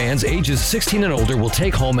 25,000 fans ages 16 and older will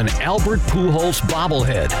take home an Albert Pujols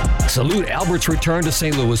bobblehead. Salute Albert's return to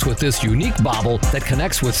St. Louis with this unique bobble that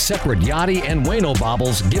connects with separate Yachty and Waino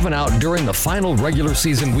bobbles given out during the final regular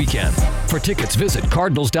season weekend. For tickets, visit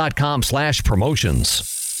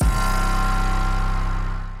cardinals.com/promotions.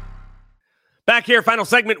 Back here, final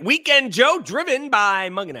segment, Weekend Joe, driven by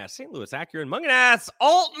Munganass, St. Louis Acura, and Munganass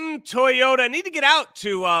Alton Toyota. I need to get out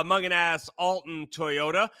to Munganass Alton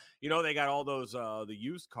Toyota. They got all those the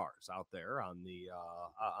used cars out there on the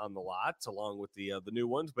lots, along with the new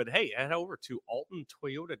ones. But hey, head over to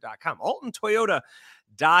altontoyota.com,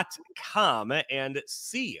 altontoyota.com, and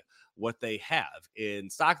see what they have in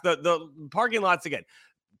stock. The parking lots again.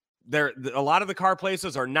 A lot of the car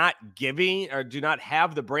places are not giving or do not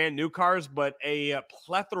have the brand new cars, but a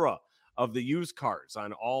plethora of the used cars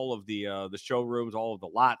on all of the showrooms, all of the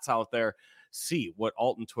lots out there. See what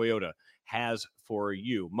Alton Toyota has for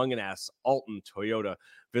you. Munganass Alton Toyota.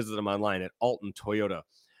 Visit them online at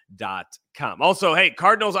altontoyota.com. Also, hey,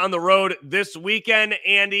 Cardinals on the road this weekend,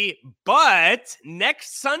 Andy, but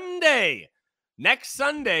next Sunday,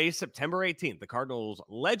 September 18th, the Cardinals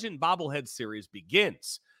Legend Bobblehead Series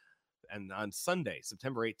begins. And on Sunday,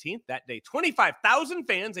 September 18th, that day, 25,000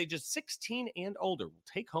 fans ages 16 and older will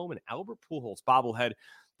take home an Albert Pujols bobblehead.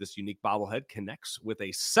 This unique bobblehead connects with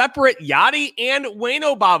a separate Yachty and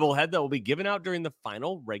Waino bobblehead that will be given out during the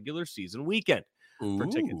final regular season weekend. Ooh. For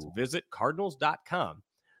tickets, visit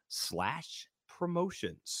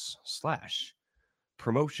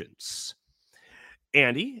cardinals.com/promotions.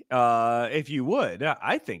 Andy, if you would,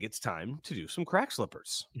 I think it's time to do some crack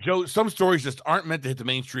slippers. Joe, some stories just aren't meant to hit the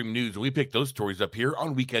mainstream news. We pick those stories up here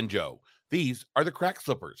on Weekend Joe. These are the Crack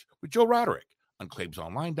Slippers with Joe Roderick on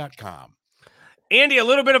ClaibsOnline.com. Andy, a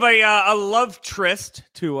little bit of a love tryst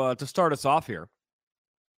to start us off here.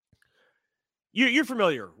 You're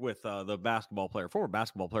familiar with the former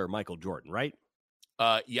basketball player Michael Jordan, right?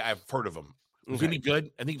 Yeah, I've heard of him. Is Okay. he any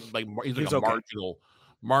good? I think like he's like He's a okay.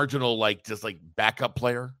 marginal, like just like backup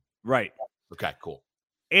player. Right. Okay, cool.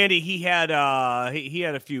 Andy, he had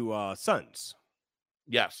a few sons.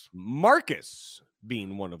 Yes. Marcus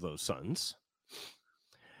being one of those sons.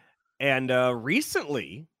 And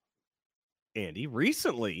recently, Andy,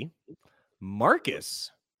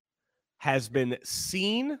 Marcus has been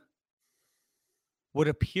seen what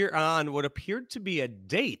appeared to be a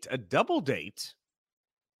double date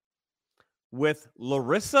with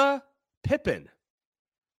Larissa Pippen.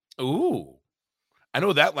 Ooh, I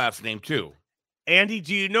know that last name too. Andy,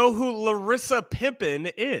 do you know who Larissa Pippen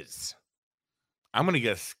is? I'm gonna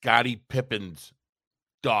guess Scottie Pippen's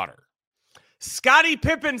daughter. Scottie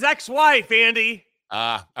Pippen's ex-wife, Andy.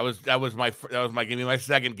 That was my give me my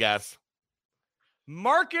second guess.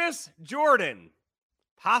 Marcus Jordan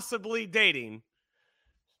possibly dating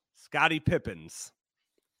Scottie Pippen's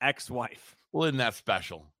ex-wife. Well, isn't that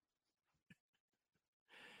special?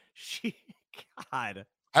 God.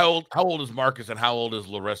 How old is Marcus and how old is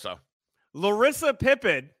Larissa? Larissa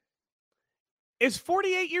Pippen is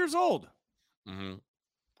 48 years old. Mm-hmm.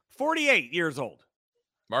 48 years old.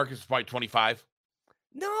 Marcus is probably 25.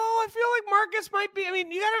 No, I feel like Marcus might be. I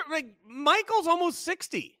mean, you gotta like Michael's almost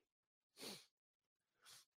 60.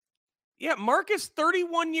 Yeah, Marcus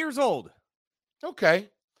 31 years old. Okay.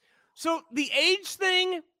 So the age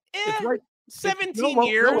thing, It's right. 17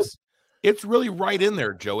 years. It's really right in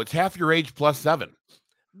there, Joe. It's half your age plus 7.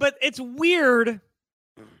 But it's weird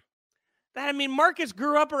that, I mean, Marcus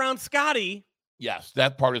grew up around Scottie. Yes,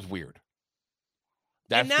 that part is weird.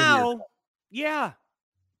 That's and the now, weird part. yeah.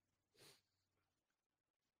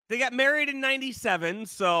 They got married in 97,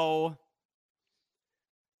 so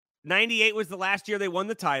 98 was the last year they won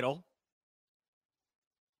the title.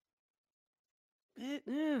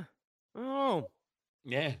 Yeah. Oh.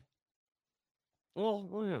 Yeah. Well,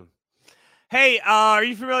 yeah. Hey, are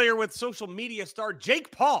you familiar with social media star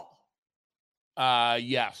Jake Paul?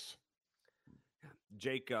 Yes.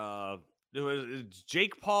 It's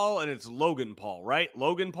Jake Paul and it's Logan Paul, right?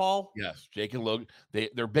 Logan Paul? Yes. Jake and Logan.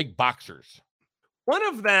 They're big boxers. One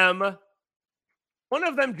of them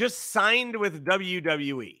just signed with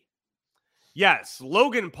WWE. Yes,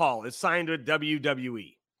 Logan Paul is signed with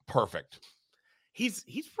WWE. Perfect. He's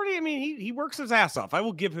pretty, I mean, he works his ass off. I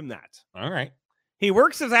will give him that. All right. He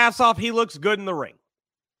works his ass off. He looks good in the ring.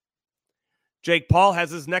 Jake Paul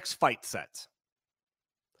has his next fight set.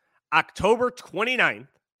 October 29th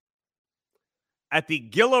at the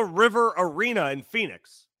Gila River Arena in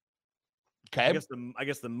Phoenix. Okay. I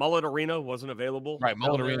guess the Mullet Arena wasn't available. Right,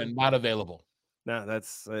 Mullet Arena not available. No,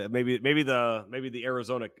 that's maybe the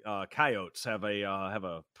Arizona Coyotes have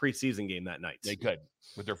a preseason game that night. They could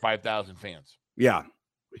with their 5,000 fans. Yeah.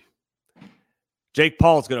 Jake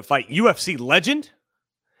Paul is going to fight UFC legend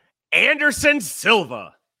Anderson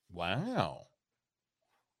Silva. Wow.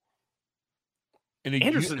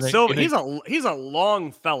 Anderson Silva, he's a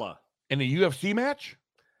long fella. In a UFC match?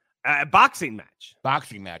 Boxing match.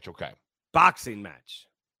 Boxing match, okay. Boxing match.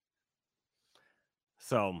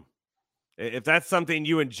 So, if that's something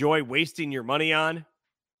you enjoy wasting your money on,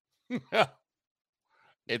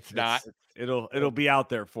 it's not. It'll be out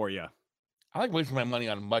there for you. I like wasting my money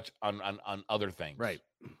on other things. Right.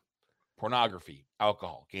 Pornography,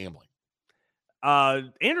 alcohol, gambling.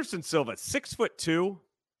 Anderson Silva, 6'2".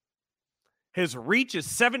 His reach is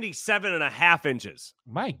 77.5 inches.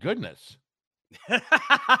 My goodness.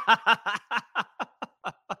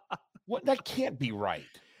 What? That can't be right.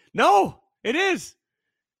 No, it is.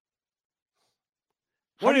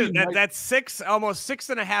 What is that? That's almost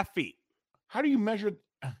 6.5 feet. How do you measure?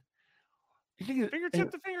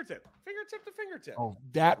 Fingertip to fingertip. Fingertip to fingertip. Oh,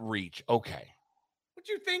 that reach. Okay. Would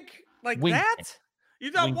you think like Wing. that?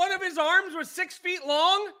 You thought one of his arms was 6 feet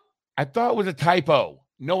long? I thought it was a typo.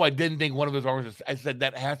 No, I didn't think one of his arms was. I said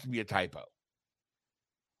that has to be a typo.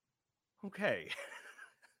 Okay.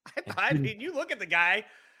 I mean, you look at the guy.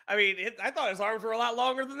 I mean, I thought his arms were a lot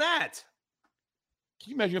longer than that. Can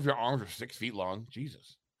you imagine if your arms are 6 feet long?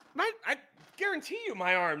 Jesus. I guarantee you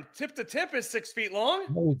my arm tip to tip is 6 feet long.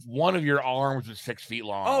 No, if one of your arms was 6 feet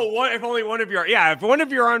long. Oh, if only one of your, yeah, if one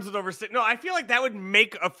of your arms was over 6. No, I feel like that would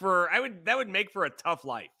make for a tough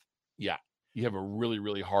life. Yeah. You have a really,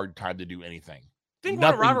 really hard time to do anything. You think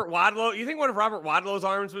one of Robert Wadlow's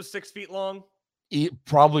arms was 6 feet long?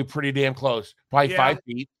 Probably pretty damn close. Probably 5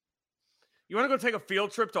 feet. You want to go take a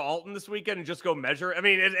field trip to Alton this weekend and just go measure? I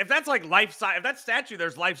mean, if that's like life size, if that statue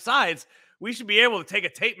there's life size, we should be able to take a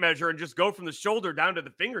tape measure and just go from the shoulder down to the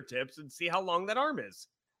fingertips and see how long that arm is.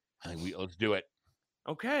 Let's do it.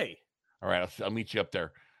 Okay. All right. I'll meet you up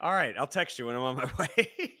there. All right. I'll text you when I'm on my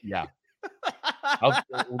way. Yeah.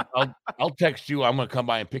 I'll text you. I'm going to come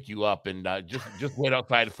by and pick you up, and just wait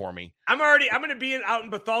outside for me. I'm going to be out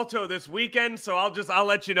in Bethalto this weekend, so I'll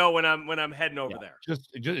let you know when I'm heading over there.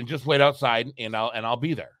 Just wait outside, and I'll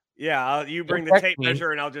be there. Yeah, you bring the tape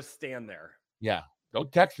measure, and I'll just stand there. Yeah,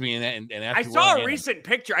 don't text me and ask. I saw a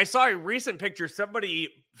recent picture. Somebody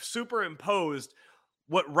superimposed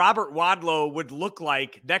what Robert Wadlow would look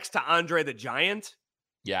like next to Andre the Giant.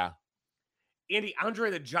 Yeah. Andy,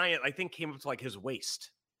 Andre the Giant, I think, came up to like his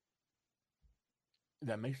waist.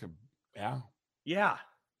 That makes him, yeah. Yeah.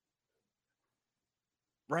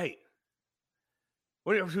 Right.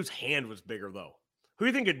 Whose hand was bigger, though? Who do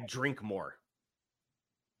you think could drink more?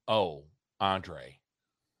 Oh, Andre.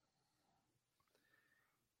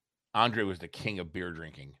 Andre was the king of beer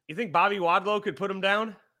drinking. You think Bobby Wadlow could put him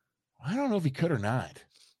down? I don't know if he could or not.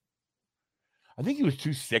 I think he was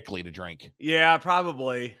too sickly to drink. Yeah,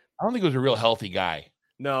 probably. I don't think he was a real healthy guy.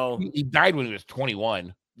 No. He died when he was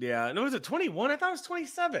 21. Yeah. No, was it 21? I thought it was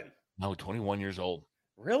 27. No, 21 years old.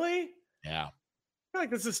 Really? Yeah. I feel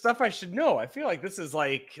like this is stuff I should know. I feel like this was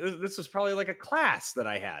probably like a class that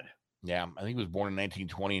I had. Yeah. I think he was born in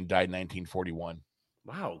 1920 and died in 1941.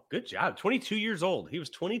 Wow. Good job. 22 years old. He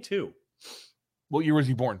was 22. What year was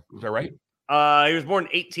he born? Was that right? He was born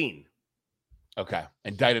in 18. Okay.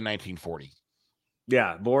 And died in 1940.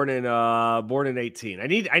 Yeah, born in 18.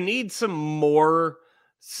 I need some more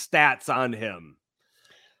stats on him.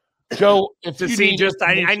 Joe,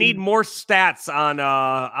 I need more stats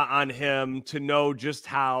on him to know just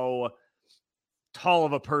how tall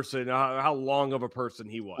of a person, how long of a person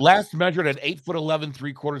he was. Last measured at 8'11",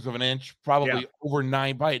 3/4 of an inch, probably over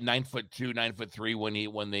 9, probably 9'2",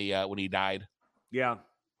 9'3" when he died. Yeah.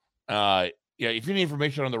 Yeah, if you need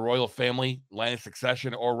information on the royal family, line of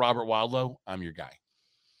succession, or Robert Wadlow, I'm your guy.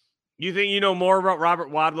 You think you know more about Robert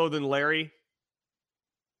Wadlow than Larry?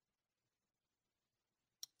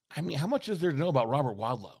 I mean, how much is there to know about Robert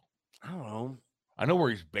Wadlow? I don't know. I know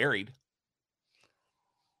where he's buried.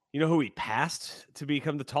 You know who he passed to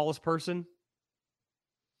become the tallest person?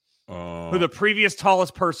 Who the previous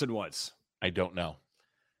tallest person was? I don't know.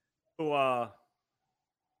 Who,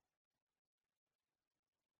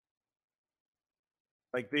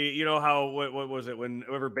 like what was it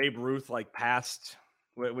whenever Babe Ruth passed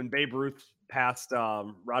when Babe Ruth passed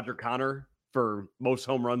Roger Connor for most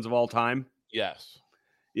home runs of all time? Yes.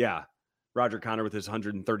 Yeah. Roger Connor with his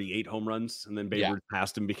 138 home runs, and then Babe Ruth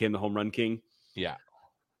passed him, became the home run king. Yeah.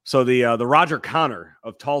 So the Roger Connor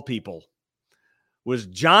of tall people was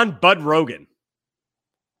John Bud Rogan.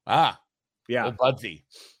 Ah. Yeah. Oh, Budsy.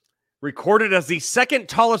 Recorded as the second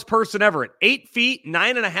tallest person ever at 8 feet,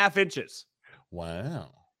 9.5 inches.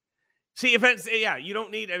 Wow. See, if it's, you don't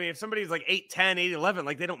need, if somebody's like 8'10",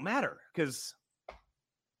 8'11", they don't matter because,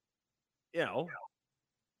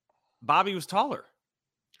 Bobby was taller.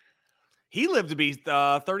 He lived to be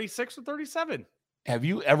 36 or 37. Have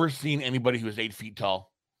you ever seen anybody who is 8 feet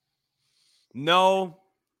tall? No.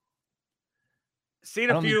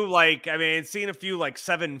 Seen a few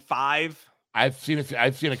 7'5". I've seen a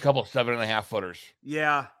couple 7.5 footers.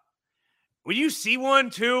 Yeah. When you see one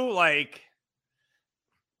too,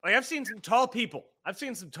 I've seen some tall people. I've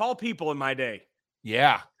seen some tall people in my day.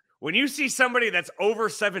 Yeah. When you see somebody that's over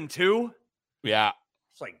 7'2", yeah,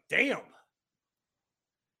 it's like, damn.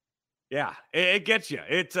 Yeah, it gets you.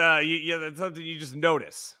 It's that's something you just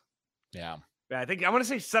notice. Yeah. I think I want to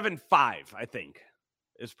say 7'5". I think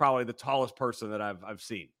is probably the tallest person that I've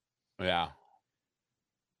seen. Yeah.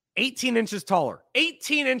 18 inches taller.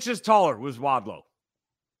 18 inches taller was Wadlow.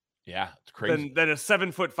 Yeah, it's crazy. Than a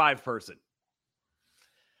 7'5" person.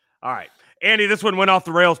 All right, Andy, this one went off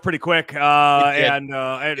the rails pretty quick, and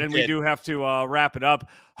we do have to wrap it up.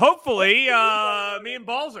 Hopefully, me and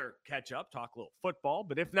Balzer catch up, talk a little football.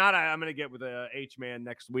 But if not, I'm going to get with H-Man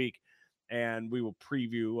next week, and we will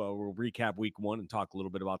we'll recap week 1 and talk a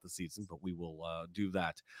little bit about the season. But we will do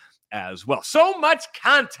that as well. So much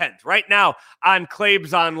content right now on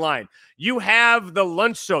Claibs Online. You have the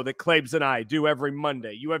lunch show that Claibs and I do every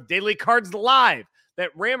Monday. You have Daily Cards Live that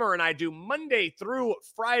Rammer and I do Monday through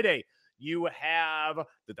Friday. You have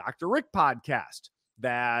the Dr. Rick podcast.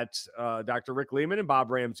 that Dr. Rick Lehman and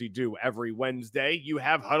Bob Ramsey do every Wednesday. You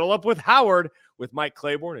have Huddle Up with Howard with Mike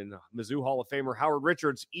Claiborne and Mizzou Hall of Famer Howard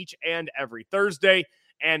Richards each and every Thursday,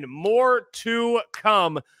 and more to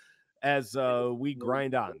come as we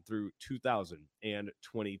grind on through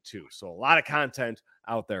 2022. So a lot of content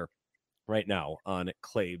out there right now on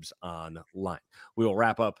Claibs Online. We will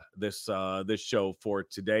wrap up this show for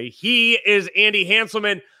today. He is Andy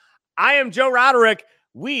Hanselman. I am Joe Roderick.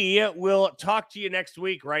 We will talk to you next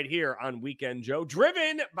week right here on Weekend Joe,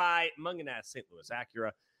 driven by Mungenast St. Louis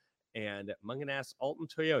Acura and Mungenast Alton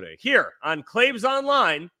Toyota here on Claibs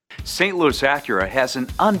Online. St. Louis Acura has an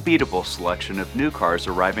unbeatable selection of new cars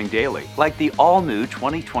arriving daily, like the all-new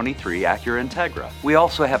 2023 Acura Integra. We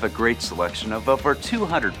also have a great selection of over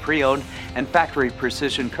 200 pre-owned and factory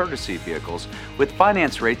precision courtesy vehicles with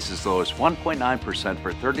finance rates as low as 1.9%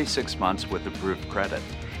 for 36 months with approved credit.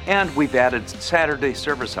 And we've added Saturday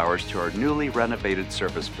service hours to our newly renovated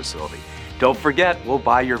service facility. Don't forget, we'll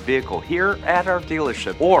buy your vehicle here at our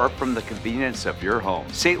dealership or from the convenience of your home.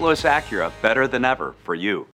 St. Louis Acura, better than ever for you.